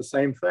thinking about the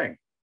same thing.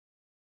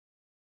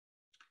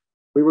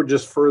 We were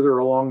just further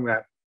along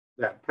that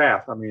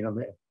path. I mean,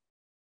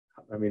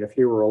 if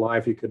he were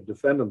alive, he could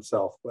defend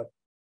himself, but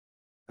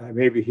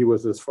maybe he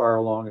was as far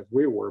along as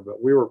we were,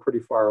 but we were pretty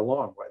far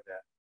along by then.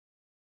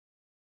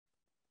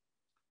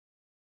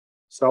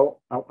 So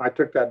I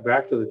took that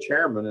back to the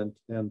chairman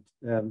and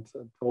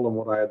told him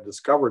what I had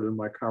discovered in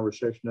my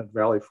conversation at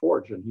Valley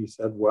Forge. And he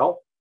said,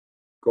 well,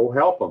 go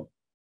help him.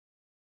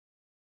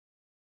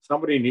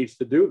 Somebody needs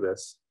to do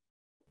this.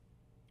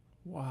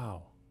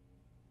 Wow.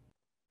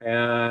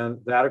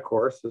 And that, of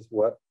course, is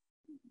what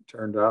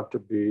turned out to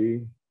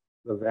be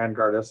the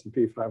Vanguard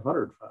S&P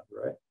 500 fund,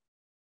 right?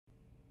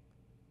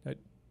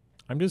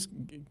 I'm just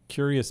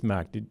curious,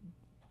 Mac,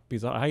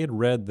 because I had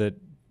read that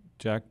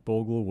Jack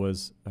Bogle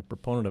was a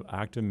proponent of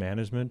active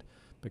management,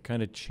 but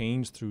kind of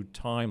changed through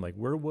time. Like,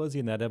 where was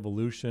he in that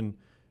evolution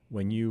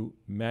when you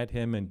met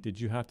him, and did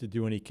you have to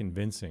do any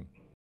convincing?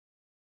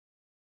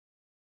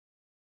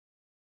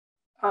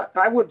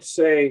 I would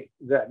say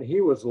that he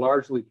was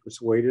largely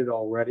persuaded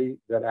already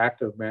that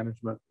active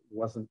management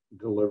wasn't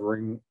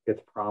delivering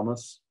its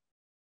promise.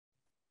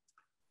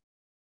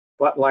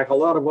 But like a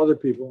lot of other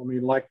people, I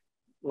mean, like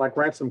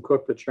Ransom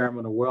Cook, the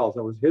chairman of Wells,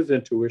 that was his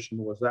intuition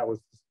was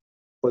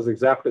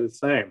exactly the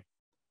same.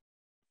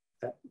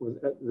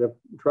 The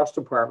trust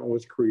department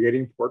was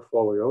creating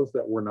portfolios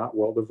that were not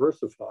well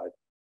diversified.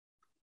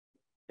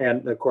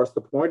 And of course, the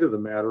point of the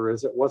matter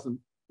is it wasn't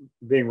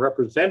being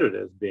represented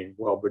as being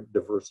well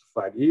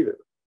diversified either.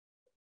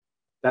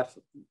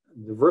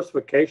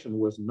 Diversification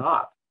was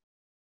not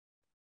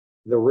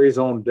the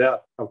raison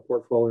d'etre of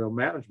portfolio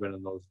management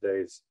in those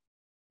days.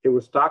 It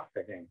was stock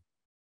picking.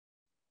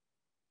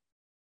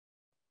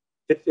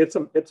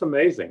 It's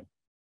amazing.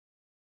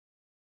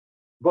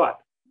 But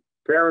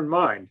bear in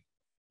mind,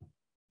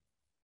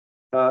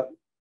 the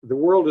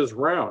world is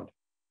round.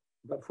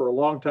 But for a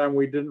long time,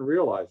 we didn't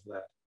realize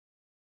that.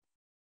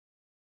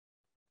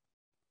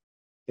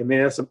 I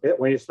mean,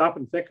 when you stop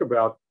and think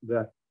about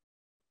the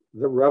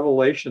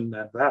revelation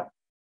that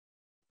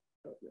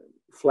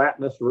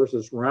flatness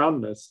versus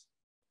roundness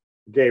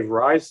gave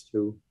rise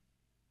to,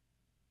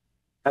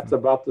 that's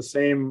about the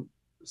same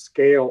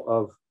scale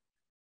of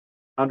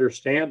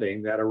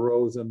understanding that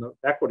arose in the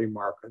equity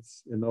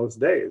markets in those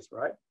days,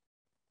 right?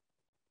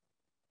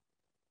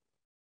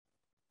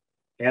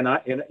 And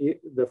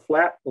the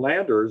flat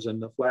landers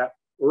and the flat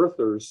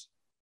earthers,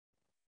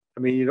 I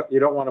mean, you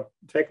don't want to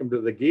take them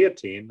to the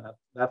guillotine.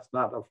 That's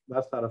not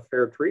a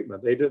fair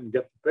treatment. They didn't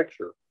get the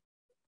picture,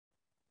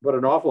 but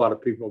an awful lot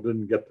of people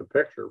didn't get the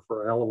picture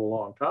for a hell of a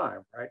long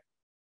time, right?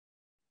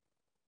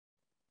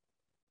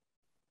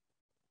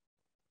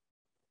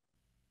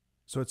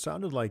 So it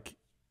sounded like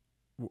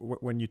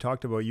when you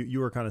talked about you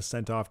were kind of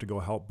sent off to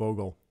go help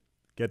Bogle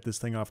get this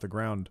thing off the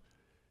ground.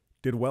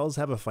 Did Wells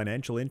have a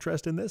financial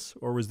interest in this,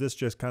 or was this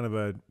just kind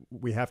of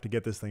we have to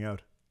get this thing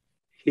out?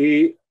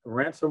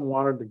 Ransom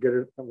wanted to get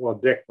it. Well,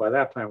 Dick, by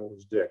that time it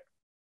was Dick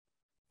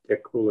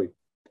Cooley.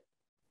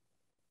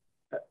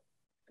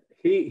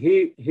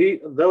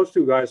 Those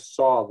two guys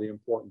saw the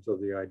importance of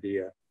the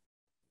idea.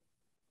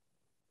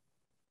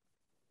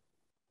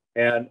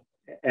 And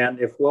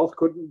if Wells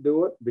couldn't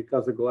do it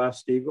because of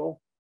Glass-Steagall,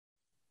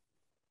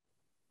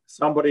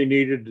 somebody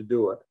needed to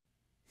do it.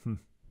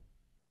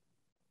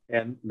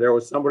 And there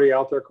was somebody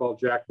out there called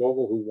Jack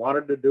Bogle who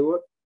wanted to do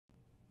it.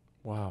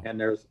 Wow. And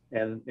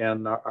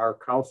our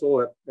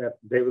counsel at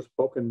Davis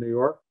Polk in New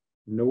York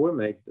knew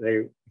him.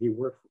 He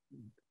worked.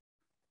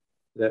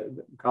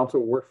 The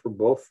counsel worked for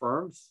both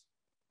firms,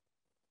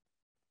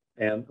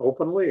 and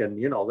openly, and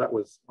that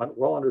was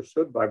well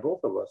understood by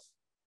both of us.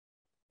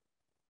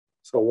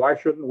 So why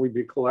shouldn't we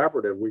be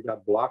collaborative? We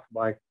got blocked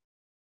by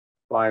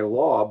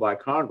law, by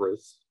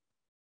Congress.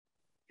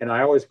 And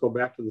I always go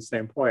back to the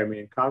same point. I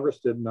mean, Congress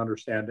didn't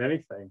understand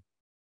anything,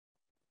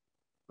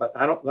 but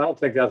I don't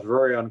think that's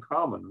very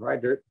uncommon,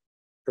 right?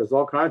 There's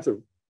all kinds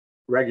of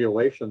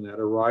regulation that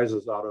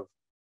arises out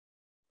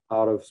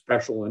of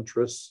special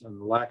interests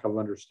and lack of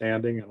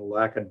understanding and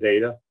lack of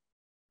data.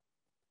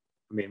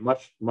 I mean,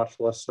 much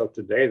less so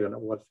today than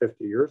it was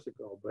 50 years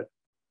ago, but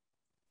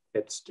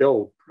it's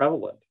still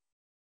prevalent.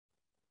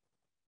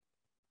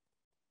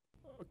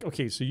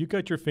 Okay, so you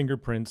got your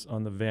fingerprints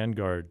on the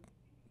Vanguard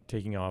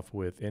taking off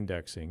with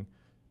indexing,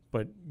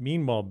 but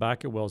meanwhile,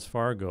 back at Wells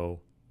Fargo,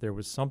 there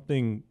was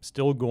something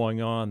still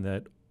going on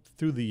that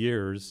through the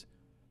years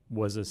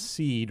was a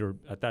seed, or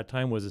at that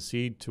time was a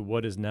seed to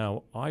what is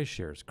now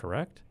iShares,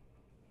 correct?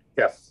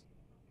 Yes.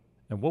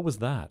 And what was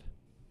that?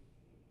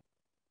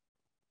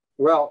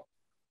 Well,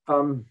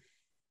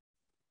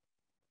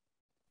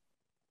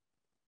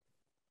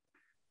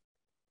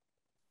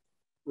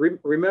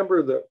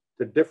 remember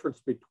the difference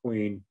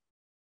between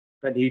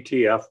an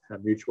ETF and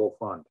a mutual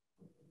fund.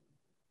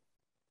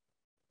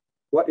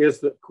 What is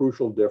the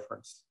crucial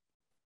difference?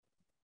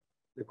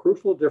 The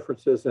crucial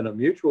difference is in a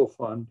mutual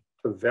fund,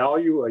 to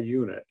value a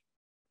unit,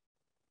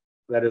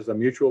 that is a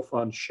mutual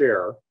fund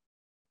share,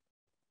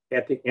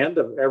 at the end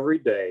of every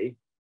day,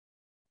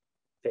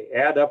 they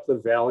add up the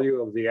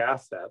value of the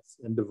assets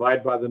and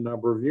divide by the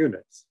number of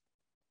units.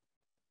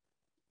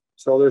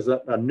 So there's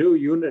a new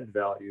unit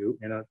value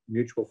in a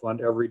mutual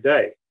fund every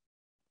day.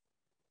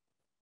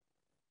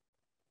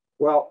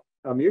 Well,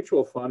 a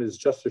mutual fund is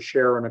just a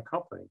share in a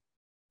company.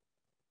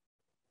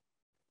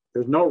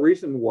 There's no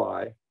reason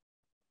why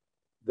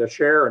the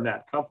share in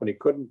that company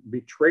couldn't be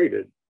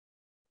traded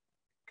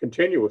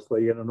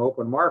continuously in an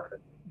open market.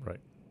 Right.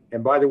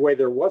 And by the way,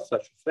 there was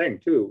such a thing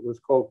too. It was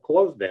called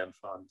closed-end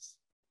funds.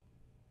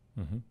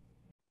 Mm-hmm.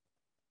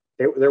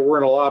 There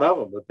weren't a lot of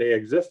them, but they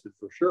existed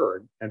for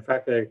sure. In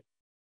fact, they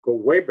go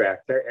way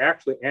back.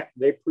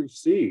 They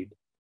precede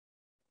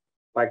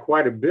by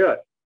quite a bit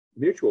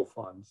mutual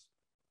funds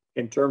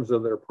in terms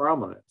of their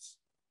prominence.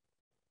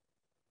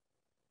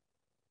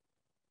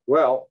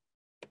 Well,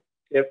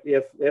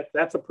 if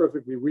that's a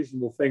perfectly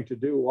reasonable thing to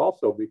do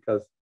also,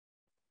 because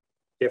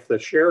if the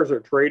shares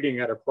are trading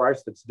at a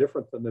price that's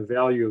different than the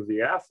value of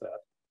the asset,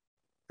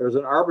 there's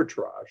an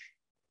arbitrage.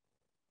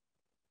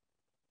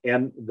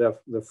 And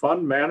the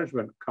fund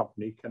management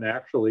company can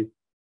actually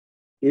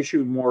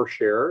issue more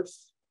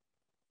shares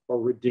or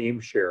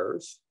redeem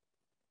shares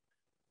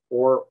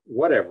or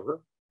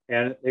whatever.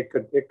 And it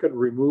could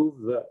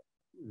remove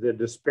the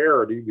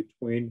disparity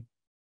between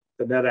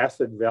the net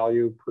asset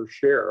value per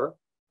share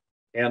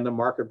and the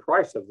market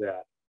price of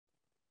that.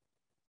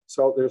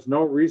 So there's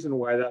no reason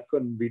why that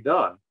couldn't be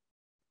done.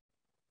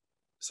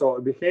 So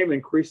it became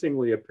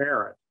increasingly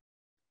apparent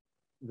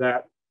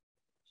that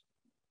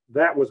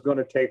that was going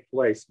to take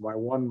place by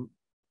one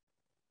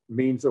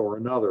means or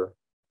another.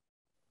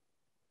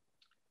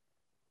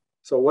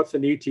 So what's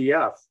an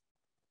ETF?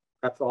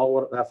 That's all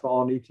an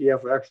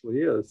ETF actually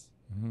is.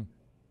 Mm-hmm.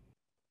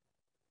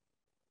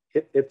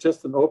 It's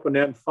just an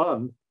open-end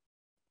fund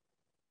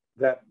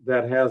that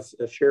has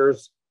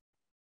shares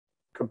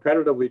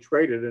competitively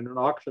traded in an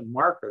auction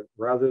market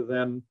rather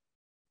than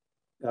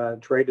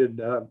traded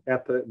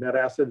at the net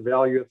asset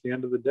value at the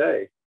end of the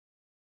day.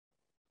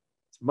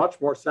 It's much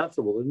more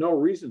sensible. There's no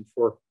reason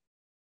for,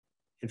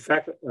 in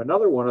fact,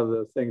 another one of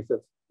the things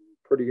that's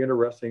pretty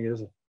interesting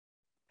is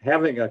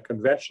having a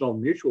conventional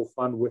mutual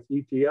fund with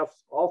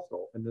ETFs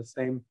also in the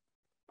same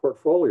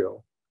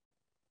portfolio.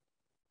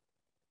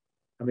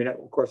 I mean,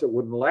 of course, it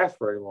wouldn't last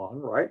very long,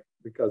 right?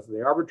 Because the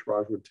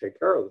arbitrage would take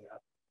care of that.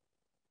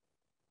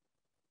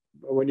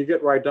 But when you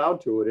get right down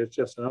to it, it's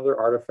just another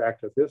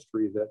artifact of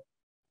history that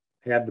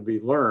had to be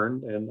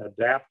learned and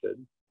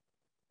adapted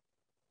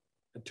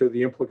to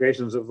the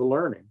implications of the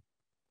learning.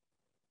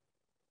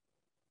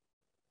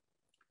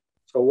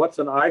 So what's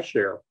an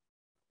iShare?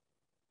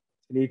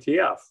 An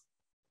ETF.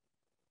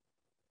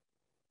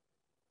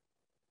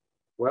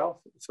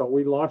 Well, so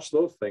we launched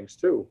those things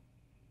too.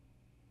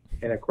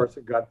 And of course,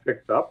 it got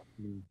picked up.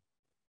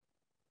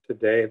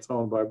 Today, it's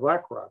owned by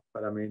BlackRock.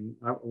 But I mean,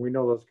 we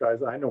know those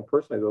guys. I know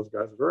personally those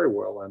guys very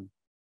well. And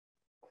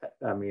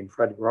I mean,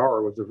 Fred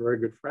Grauer was a very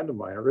good friend of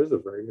mine, or is a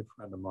very good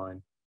friend of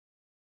mine.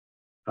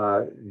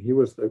 He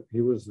was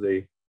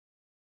the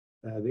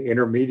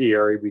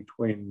intermediary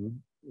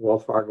between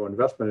Wells Fargo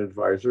Investment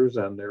Advisors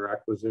and their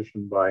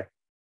acquisition by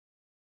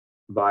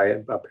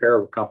a pair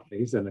of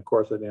companies, and of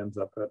course, it ends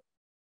up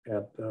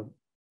at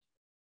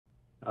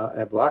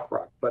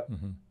BlackRock. But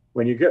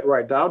when you get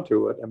right down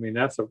to it, I mean,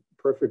 that's a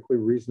perfectly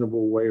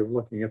reasonable way of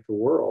looking at the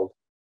world.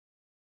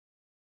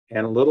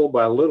 And little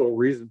by little,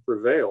 reason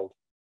prevailed.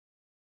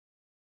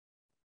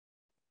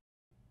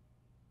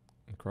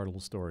 Incredible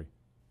story.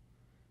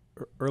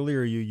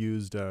 Earlier, you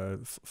used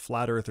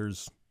flat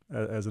earthers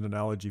as an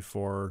analogy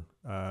for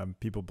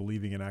people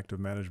believing in active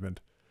management.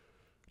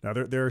 Now,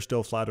 there are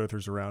still flat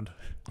earthers around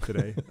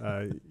today.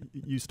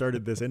 You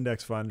started this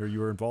index fund, or you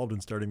were involved in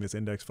starting this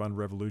index fund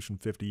revolution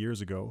 50 years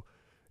ago,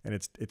 and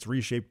it's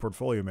reshaped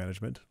portfolio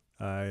management,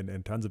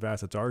 and tons of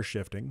assets are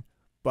shifting,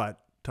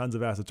 but tons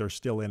of assets are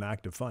still in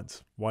active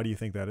funds. Why do you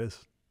think that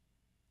is?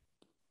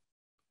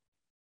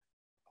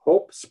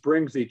 Hope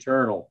springs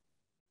eternal.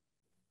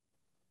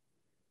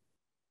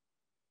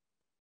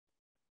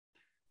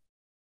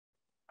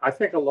 I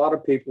think a lot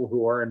of people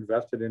who are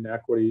invested in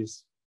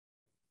equities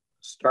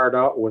start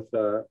out with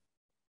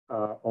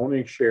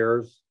owning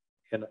shares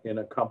in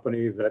a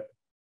company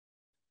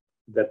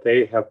that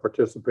they have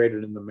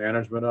participated in the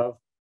management of,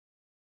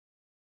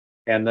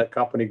 and that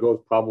company goes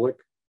public,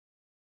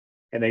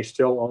 and they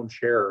still own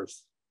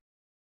shares.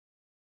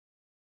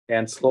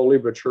 And slowly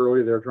but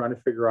surely, they're trying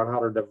to figure out how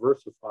to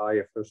diversify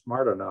if they're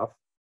smart enough.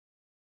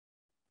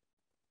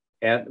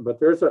 But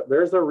there's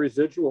a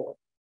residual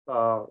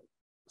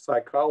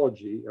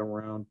psychology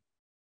around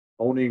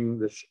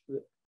owning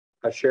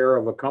a share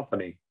of a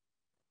company.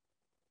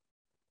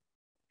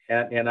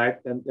 And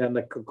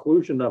the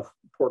conclusion of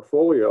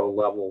portfolio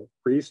level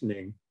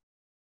reasoning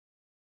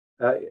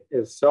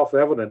is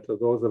self-evident to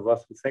those of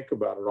us who think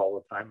about it all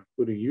the time,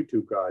 including you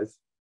two guys,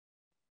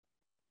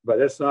 but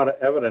it's not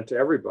evident to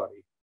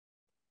everybody.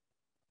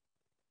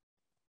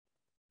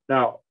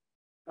 Now,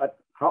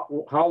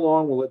 how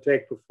long will it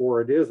take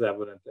before it is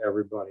evident to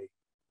everybody?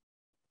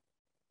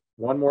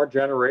 1 more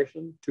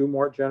generation, 2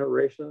 more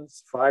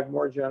generations, 5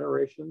 more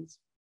generations?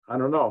 I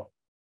don't know.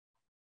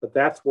 But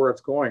that's where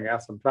it's going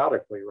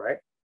asymptotically, right?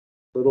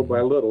 Little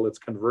by little, it's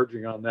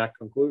converging on that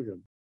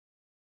conclusion.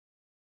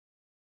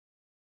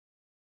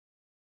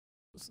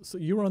 So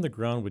you were on the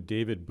ground with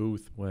David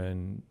Booth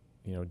when,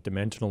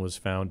 Dimensional was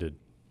founded.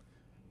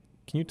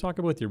 Can you talk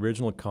about the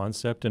original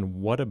concept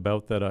and what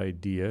about that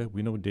idea?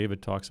 We know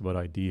David talks about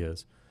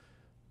ideas.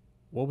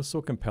 What was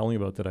so compelling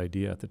about that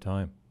idea at the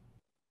time?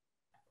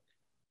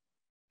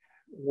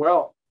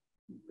 Well,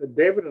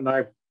 David and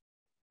I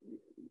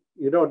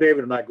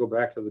go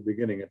back to the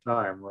beginning of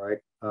time, right?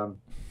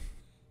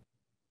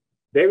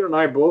 David and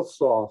I both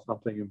saw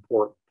something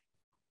important,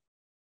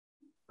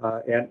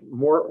 and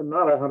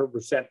not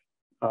 100%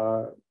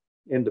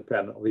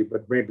 independently,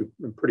 but maybe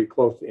pretty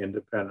close to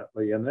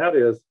independently, and that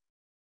is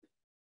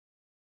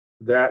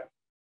that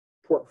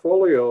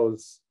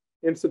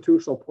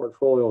institutional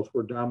portfolios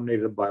were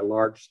dominated by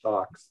large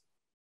stocks.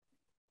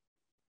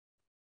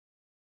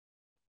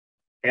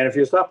 And if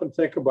you stop and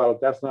think about it,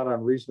 that's not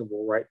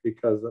unreasonable, right?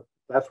 Because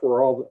that's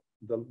where all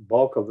the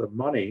bulk of the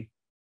money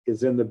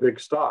is in the big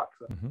stocks.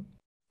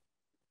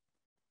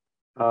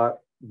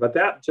 But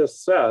that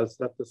just says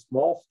that the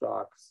small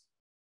stocks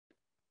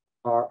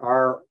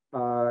are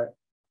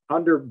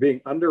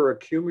being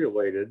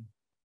underaccumulated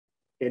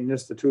in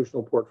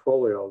institutional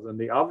portfolios. And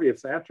the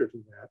obvious answer to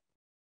that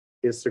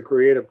is to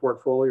create a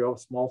portfolio of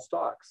small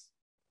stocks.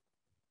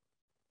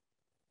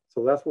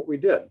 So that's what we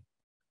did.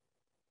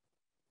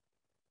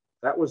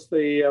 That was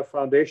the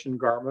foundation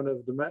garment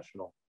of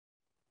Dimensional.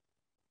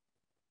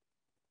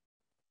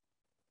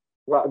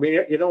 Well, I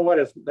mean, you know what?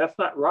 That's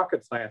not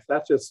rocket science.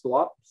 That's just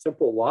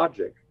simple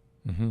logic.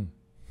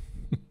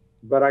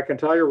 But I can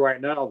tell you right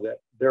now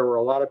that there were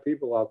a lot of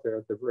people out there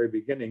at the very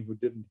beginning who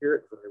didn't hear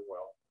it very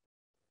well.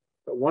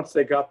 But once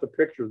they got the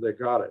picture, they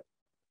got it.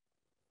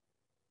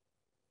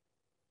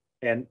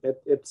 And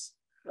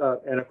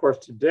and of course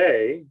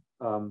today,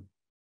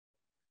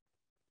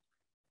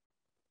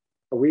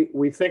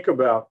 we think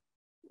about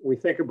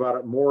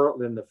it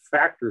more in the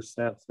factor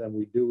sense than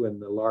we do in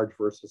the large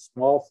versus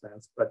small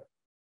sense, but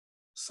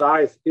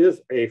size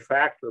is a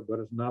factor, but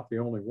it's not the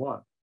only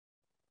one.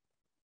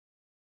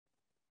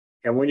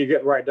 And when you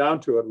get right down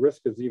to it,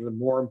 risk is even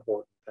more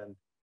important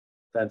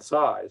than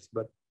size,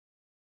 but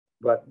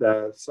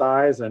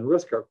size and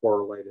risk are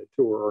correlated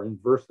too, or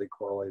inversely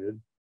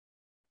correlated.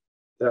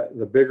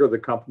 The bigger the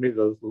company,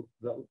 the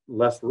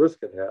less risk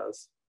it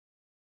has.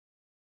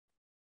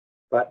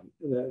 But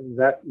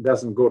that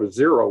doesn't go to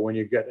zero when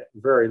you get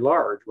very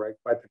large, right?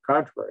 Quite the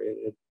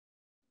contrary.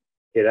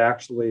 It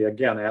actually,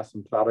 again,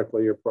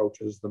 asymptotically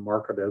approaches the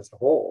market as a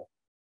whole.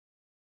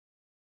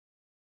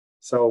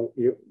 So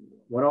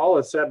when all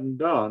is said and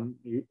done,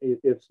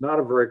 it's not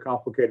a very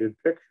complicated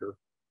picture.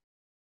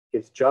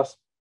 It's just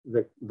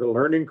the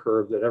learning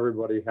curve that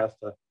everybody has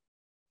to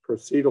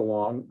proceed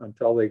along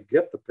until they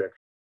get the picture.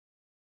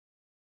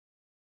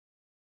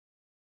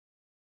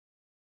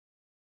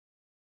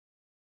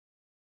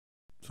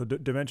 So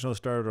Dimensional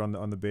started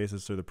on the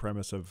basis or the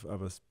premise of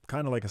a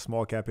kind of like a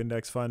small cap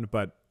index fund,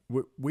 but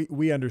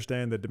we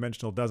understand that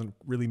Dimensional doesn't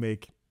really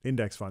make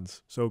index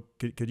funds. So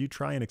could you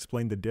try and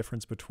explain the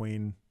difference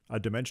between a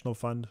Dimensional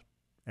fund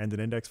and an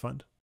index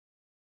fund?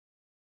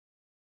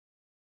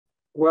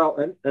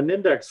 Well, an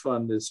index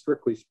fund is,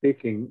 strictly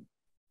speaking,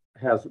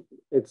 has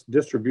its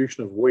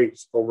distribution of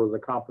weights over the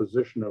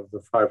composition of the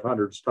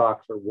 500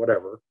 stocks or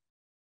whatever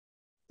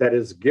that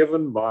is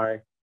given by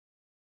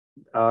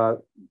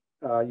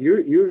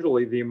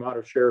usually the amount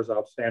of shares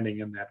outstanding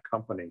in that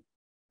company.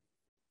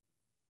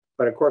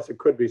 But of course, it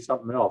could be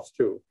something else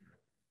too.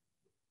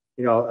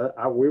 We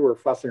were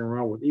fussing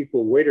around with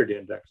equal weighted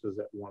indexes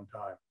at one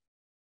time.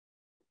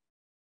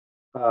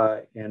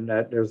 And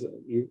that there's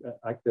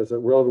a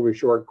relatively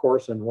short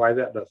course in why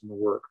that doesn't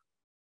work.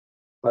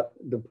 But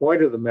the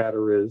point of the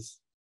matter is,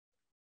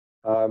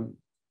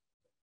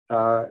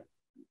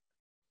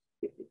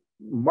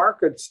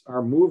 markets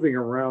are moving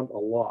around a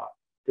lot,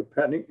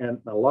 and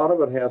a lot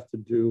of it has to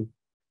do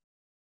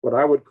what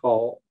I would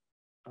call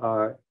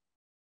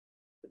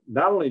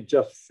not only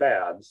just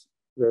fads.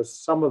 There's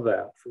some of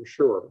that for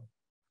sure.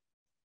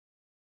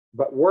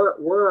 But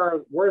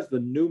where's the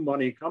new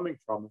money coming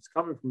from? It's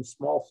coming from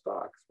small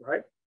stocks,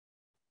 right?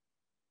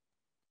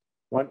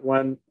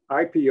 When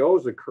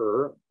IPOs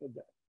occur,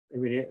 I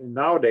mean,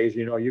 nowadays,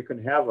 you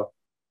can have a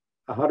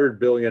 $100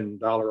 billion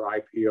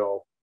IPO.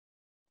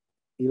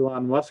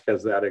 Elon Musk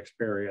has that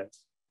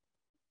experience.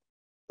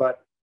 But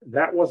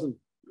that wasn't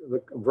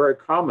very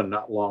common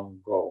not long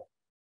ago.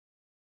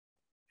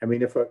 I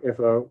mean, if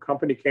a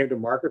company came to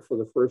market for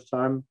the first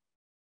time,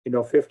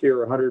 50 or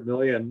 100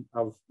 million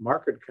of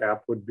market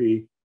cap would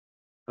be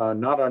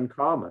not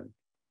uncommon.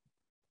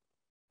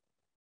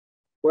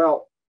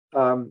 Well,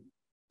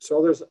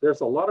 so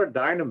there's a lot of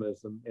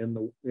dynamism in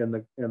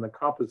the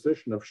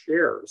composition of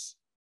shares,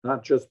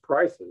 not just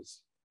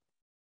prices.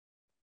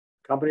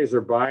 Companies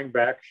are buying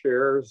back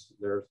shares.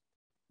 There's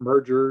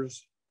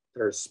mergers.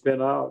 There's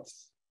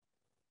spin-outs.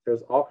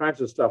 There's all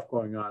kinds of stuff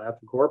going on at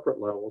the corporate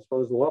level. So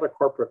there's a lot of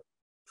corporate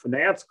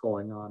finance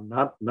going on,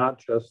 not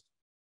just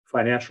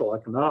financial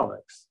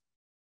economics.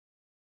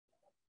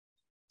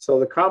 So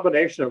the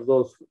combination of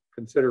those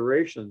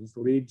considerations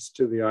leads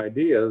to the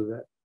idea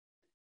that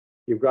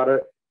you've got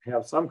to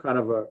have some kind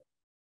of a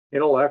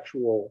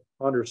intellectual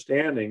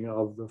understanding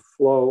of the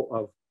flow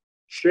of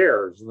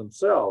shares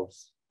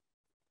themselves.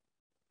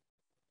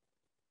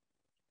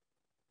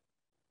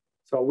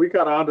 So we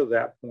got onto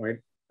that point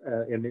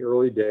in the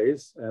early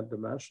days at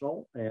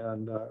Dimensional,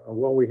 and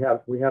we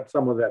had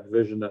some of that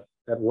vision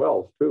at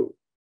Wells too.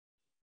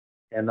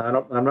 And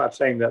I'm not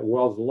saying that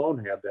Wells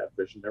alone had that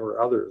vision. There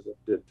were others that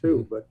did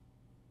too. But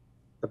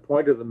the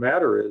point of the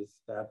matter is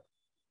that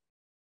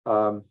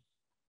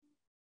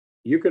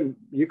you can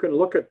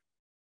look at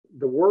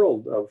the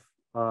world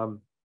of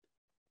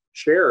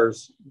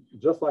shares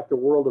just like the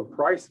world of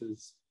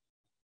prices,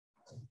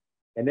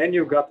 and then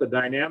you've got the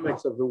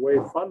dynamics of the way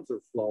funds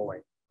are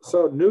flowing.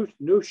 So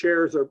new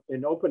shares are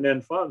in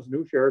open-end funds.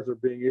 New shares are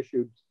being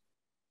issued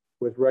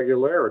with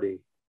regularity.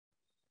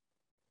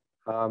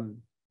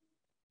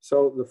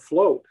 So the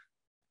float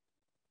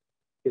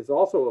is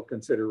also a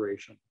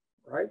consideration,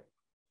 right?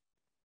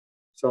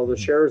 So the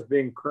shares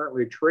being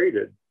currently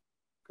traded,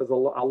 because a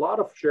lot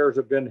of shares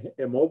have been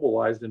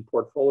immobilized in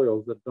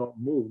portfolios that don't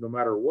move no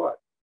matter what.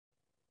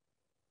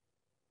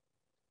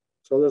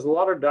 So there's a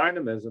lot of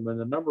dynamism in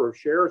the number of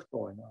shares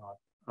going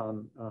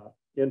on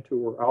into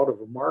or out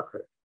of a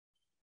market.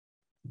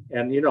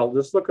 And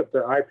just look at the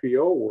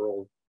IPO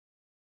world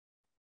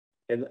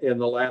in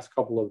the last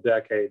couple of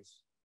decades.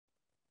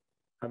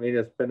 I mean,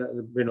 it's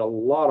been a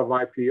lot of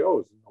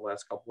IPOs in the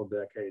last couple of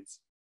decades.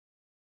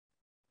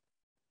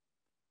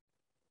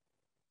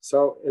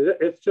 So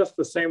it's just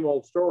the same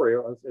old story.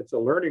 It's a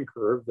learning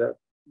curve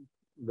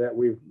that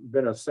we've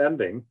been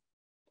ascending,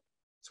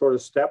 sort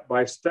of step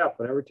by step.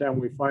 And every time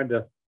we find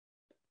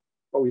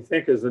what we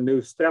think is a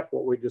new step,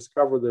 what we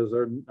discover there's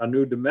a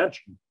new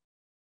dimension.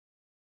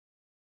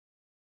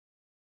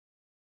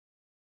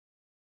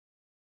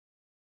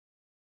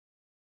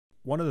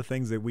 one of the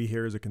things that we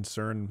hear as a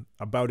concern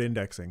about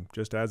indexing,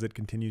 just as it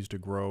continues to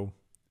grow,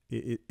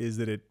 is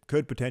that it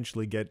could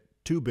potentially get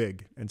too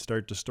big and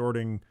start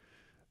distorting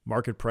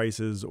market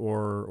prices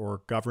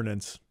or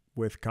governance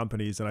with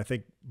companies. And I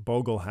think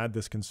Bogle had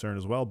this concern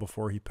as well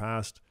before he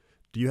passed.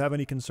 Do you have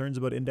any concerns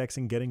about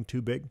indexing getting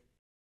too big?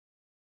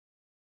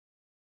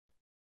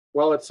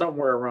 Well, it's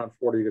somewhere around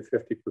 40 to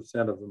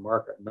 50% of the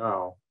market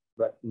now,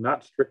 but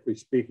not strictly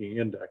speaking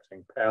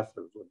indexing.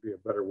 Passive would be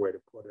a better way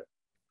to put it.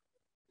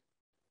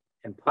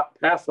 And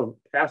passive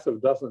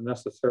doesn't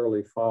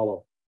necessarily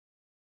follow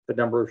the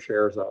number of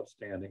shares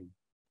outstanding.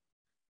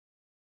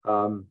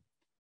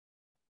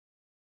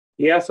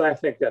 Yes, I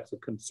think that's a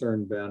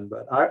concern, Ben,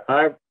 but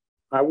I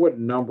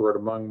wouldn't number it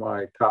among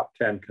my top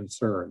 10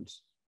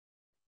 concerns.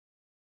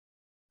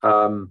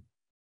 I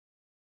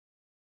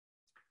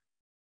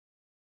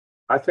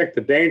think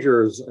the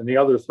danger is on the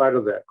other side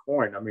of that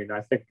coin. I mean,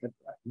 I think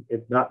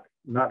it not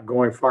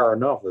going far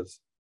enough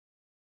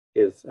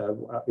is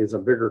a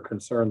bigger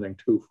concern than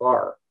too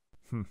far.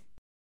 Do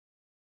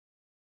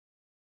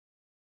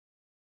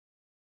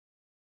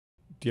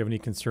you have any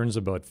concerns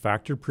about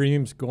factor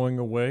premiums going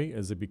away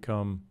as they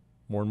become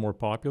more and more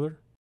popular?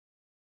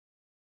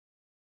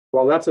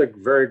 Well, that's a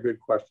very good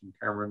question,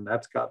 Cameron.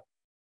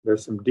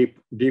 There's some deep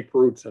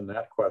roots in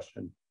that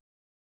question.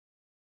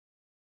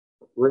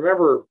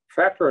 Remember,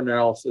 factor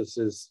analysis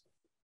is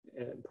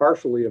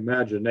partially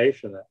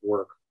imagination at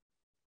work,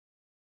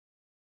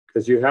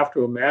 because you have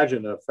to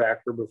imagine a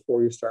factor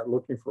before you start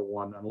looking for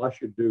one,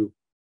 unless you do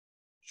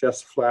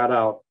just flat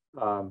out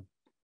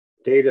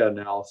data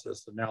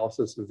analysis of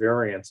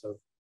variance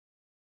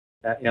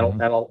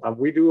and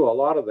we do a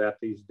lot of that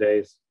these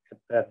days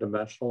at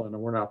Dimensional, and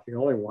we're not the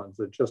only ones.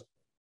 That just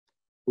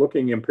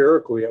looking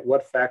empirically at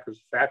what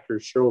factors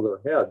show their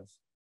heads.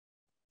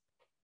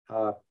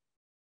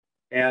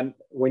 And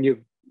when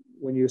you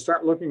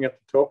start looking at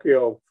the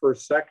Tokyo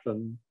first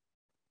section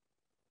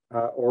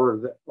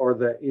or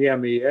the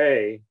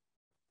EMEA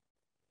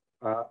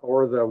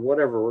or the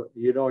whatever,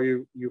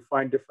 you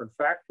find different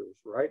factors,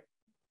 right?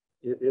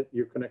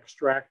 You can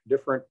extract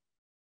different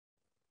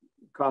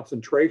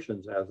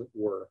concentrations, as it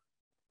were.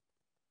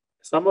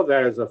 Some of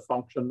that is a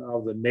function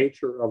of the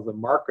nature of the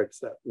markets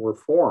that were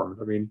formed.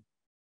 I mean,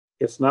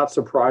 it's not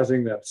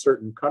surprising that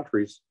certain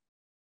countries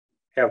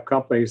have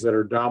companies that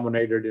are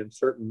dominated in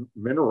certain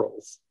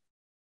minerals,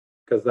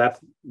 because that's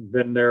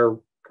been their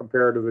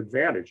comparative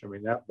advantage. I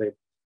mean, not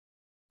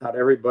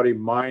everybody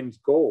mines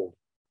gold.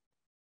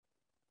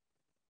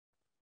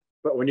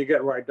 But when you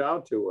get right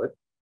down to it,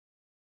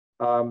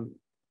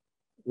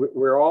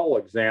 we're all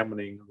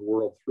examining the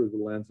world through the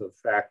lens of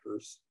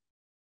factors.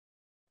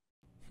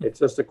 It's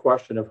just a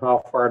question of how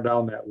far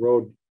down that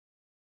road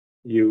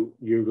you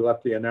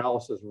let the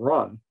analysis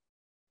run.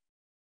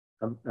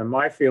 And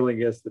my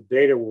feeling is the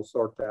data will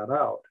sort that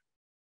out.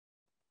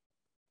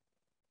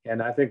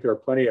 And I think there are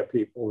plenty of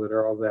people that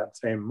are of that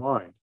same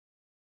mind.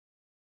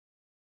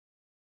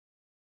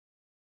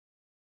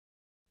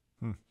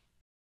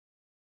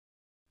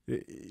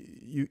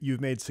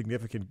 You've made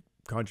significant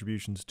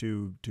contributions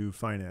to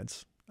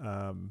finance,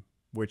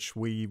 which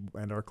we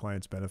and our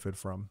clients benefit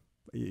from.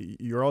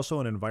 You're also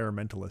an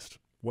environmentalist.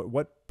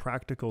 What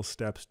practical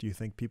steps do you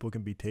think people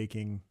can be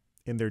taking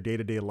in their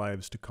day-to-day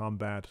lives to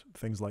combat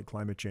things like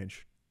climate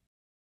change?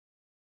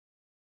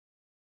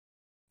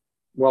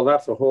 Well,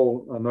 that's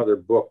another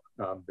book,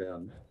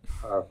 Ben.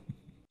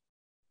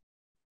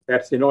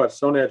 At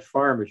Stone Edge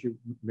Farm, as you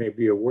may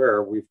be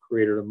aware, we've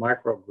created a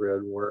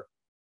microgrid where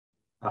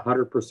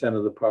 100%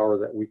 of the power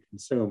that we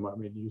consume, I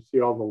mean, you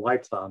see all the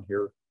lights on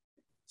here,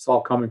 it's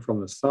all coming from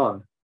the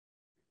sun.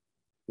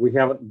 We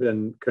haven't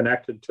been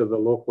connected to the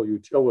local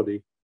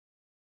utility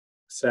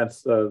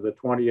since the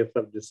 20th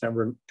of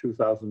December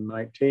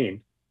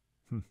 2019.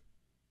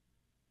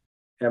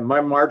 And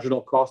my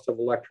marginal cost of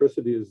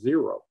electricity is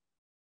zero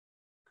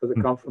because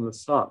it comes from the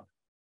sun.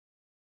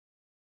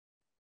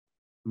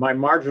 My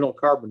marginal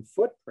carbon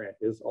footprint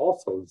is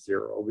also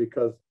zero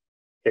because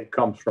it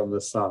comes from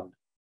the sun.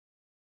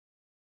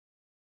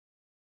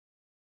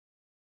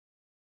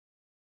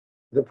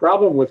 The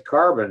problem with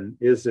carbon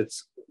is it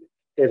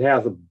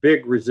has a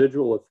big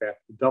residual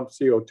effect. It dumps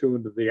CO2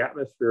 into the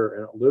atmosphere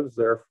and it lives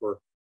there for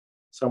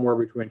somewhere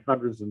between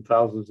hundreds and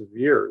thousands of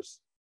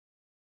years.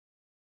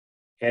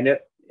 And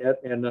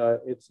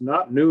it's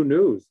not new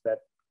news that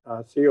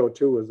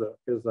CO2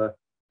 is a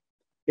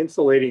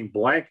insulating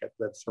blanket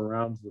that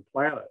surrounds the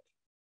planet,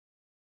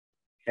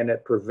 and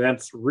it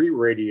prevents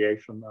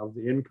re-radiation of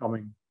the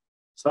incoming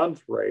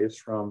sun's rays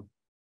from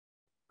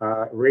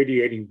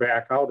radiating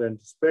back out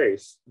into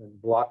space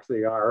and blocks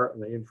the IR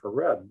and the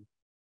infrared.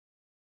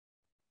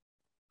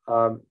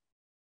 And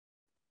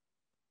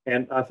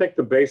I think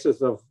the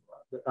basis of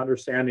the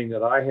understanding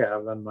that I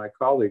have and my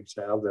colleagues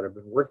have that have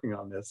been working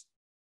on this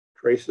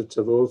traces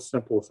to those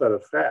simple set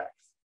of facts.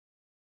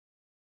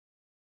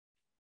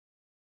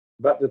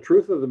 But the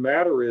truth of the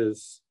matter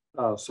is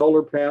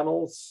solar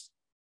panels,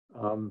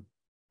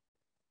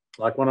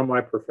 like one of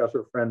my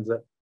professor friends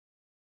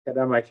at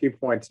MIT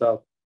points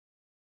out,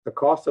 the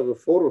cost of a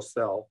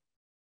photocell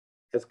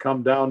has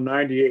come down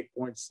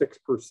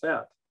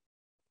 98.6%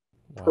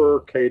 Wow. per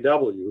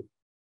kW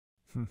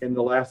in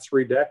the last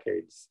 3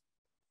 decades.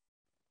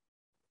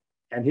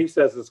 And he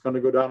says it's going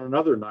to go down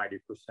another 90%.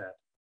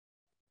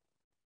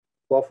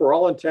 Well, for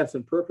all intents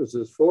and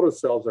purposes,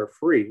 photocells are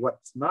free.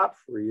 What's not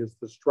free is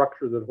the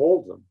structure that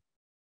holds them.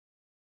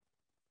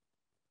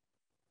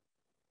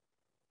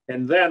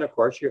 And then, of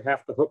course, you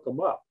have to hook them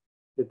up.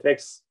 It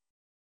takes,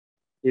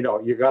 you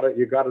got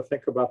to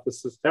think about the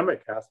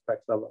systemic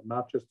aspects of it,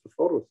 not just the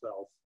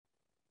photocells.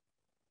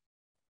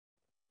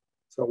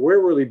 So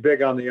we're really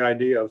big on the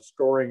idea of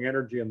storing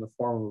energy in the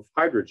form of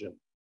hydrogen.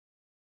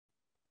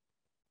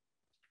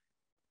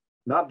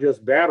 Not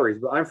just batteries,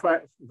 but I'm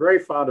very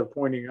fond of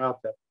pointing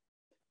out that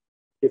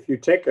if you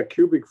take a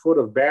cubic foot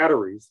of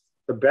batteries,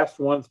 the best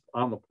ones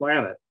on the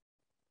planet,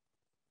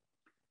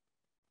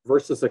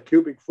 versus a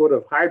cubic foot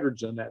of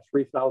hydrogen at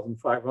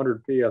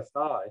 3,500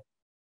 psi,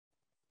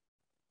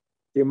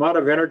 the amount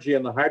of energy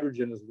in the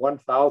hydrogen is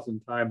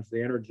 1,000 times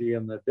the energy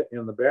in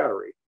the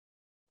battery.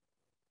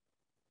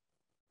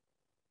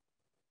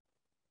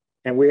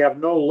 And we have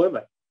no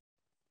limit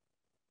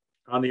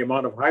on the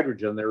amount of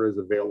hydrogen there is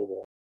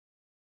available.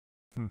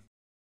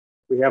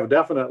 We have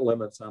definite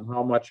limits on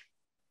how much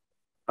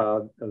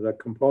the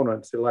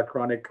components,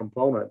 electronic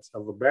components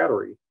of a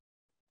battery,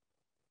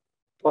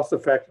 plus the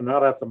fact they're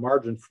not at the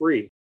margin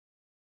free.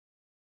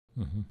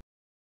 Mm-hmm.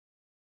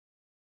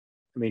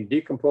 I mean,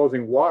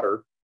 decomposing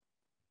water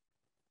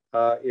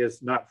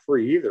is not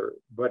free either,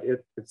 but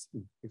it's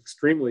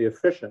extremely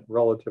efficient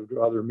relative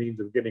to other means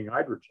of getting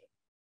hydrogen.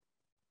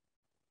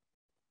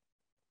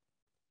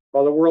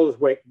 Well, the world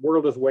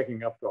is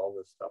waking up to all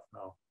this stuff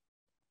now.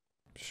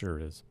 Sure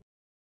it is.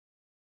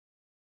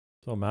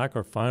 So, Mac,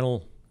 our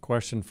final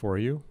question for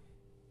you.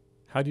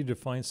 How do you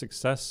define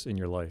success in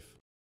your life?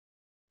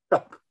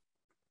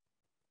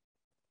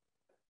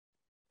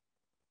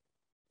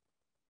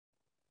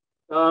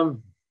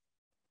 All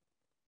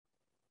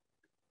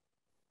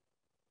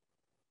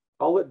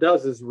it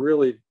does is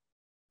really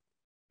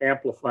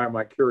amplify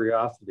my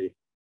curiosity.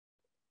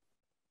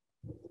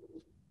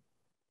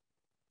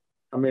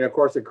 I mean, of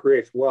course, it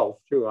creates wealth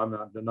too. I'm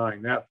not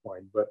denying that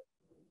point, but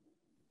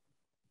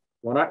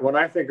when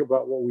I think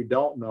about what we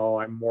don't know,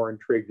 I'm more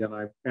intrigued than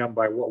I am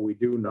by what we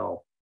do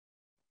know.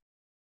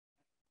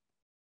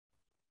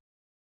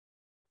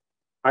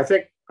 I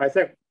think,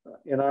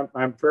 and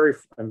I'm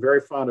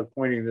very fond of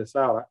pointing this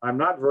out. I'm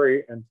not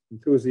very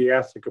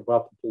enthusiastic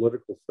about the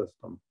political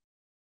system.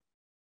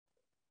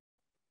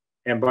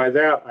 And by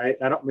that,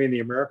 I don't mean the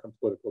American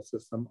political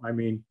system. I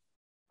mean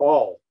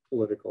all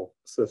political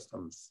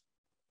systems.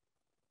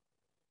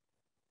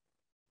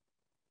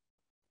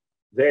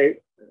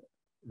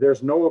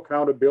 There's no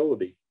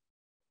accountability.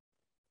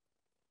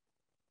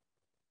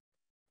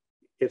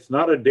 It's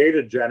not a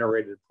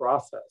data-generated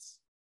process.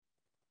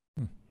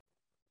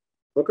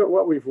 Look at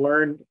what we've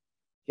learned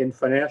in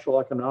financial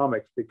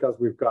economics because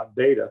we've got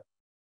data.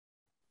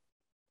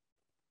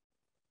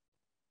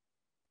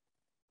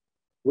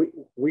 We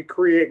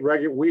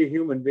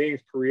human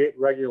beings create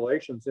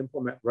regulations,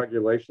 implement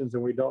regulations,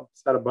 and we don't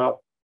set about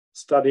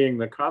studying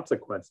the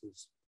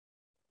consequences.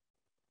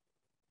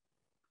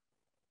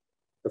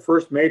 The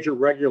first major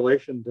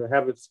regulation to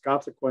have its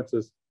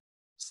consequences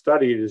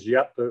studied is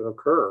yet to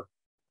occur.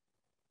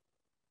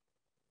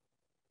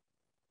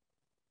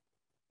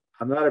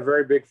 I'm not a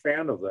very big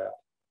fan of that.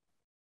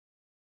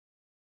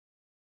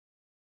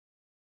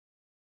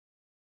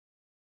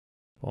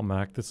 Well,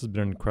 Mac, this has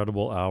been an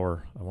incredible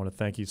hour. I want to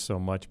thank you so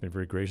much. You've been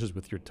very gracious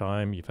with your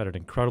time. You've had an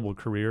incredible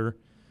career,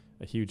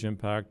 a huge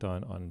impact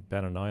on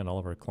Ben and I and all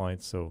of our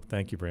clients. So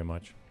thank you very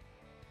much.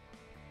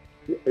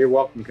 You're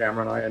welcome,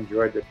 Cameron. I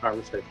enjoyed the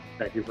conversation.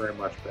 Thank you very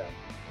much, Ben.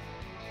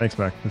 Thanks,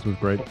 Mac. This was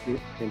great.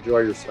 Enjoy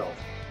yourself.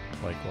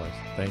 Likewise.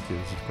 Thank you.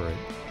 This is great.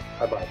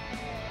 Bye-bye.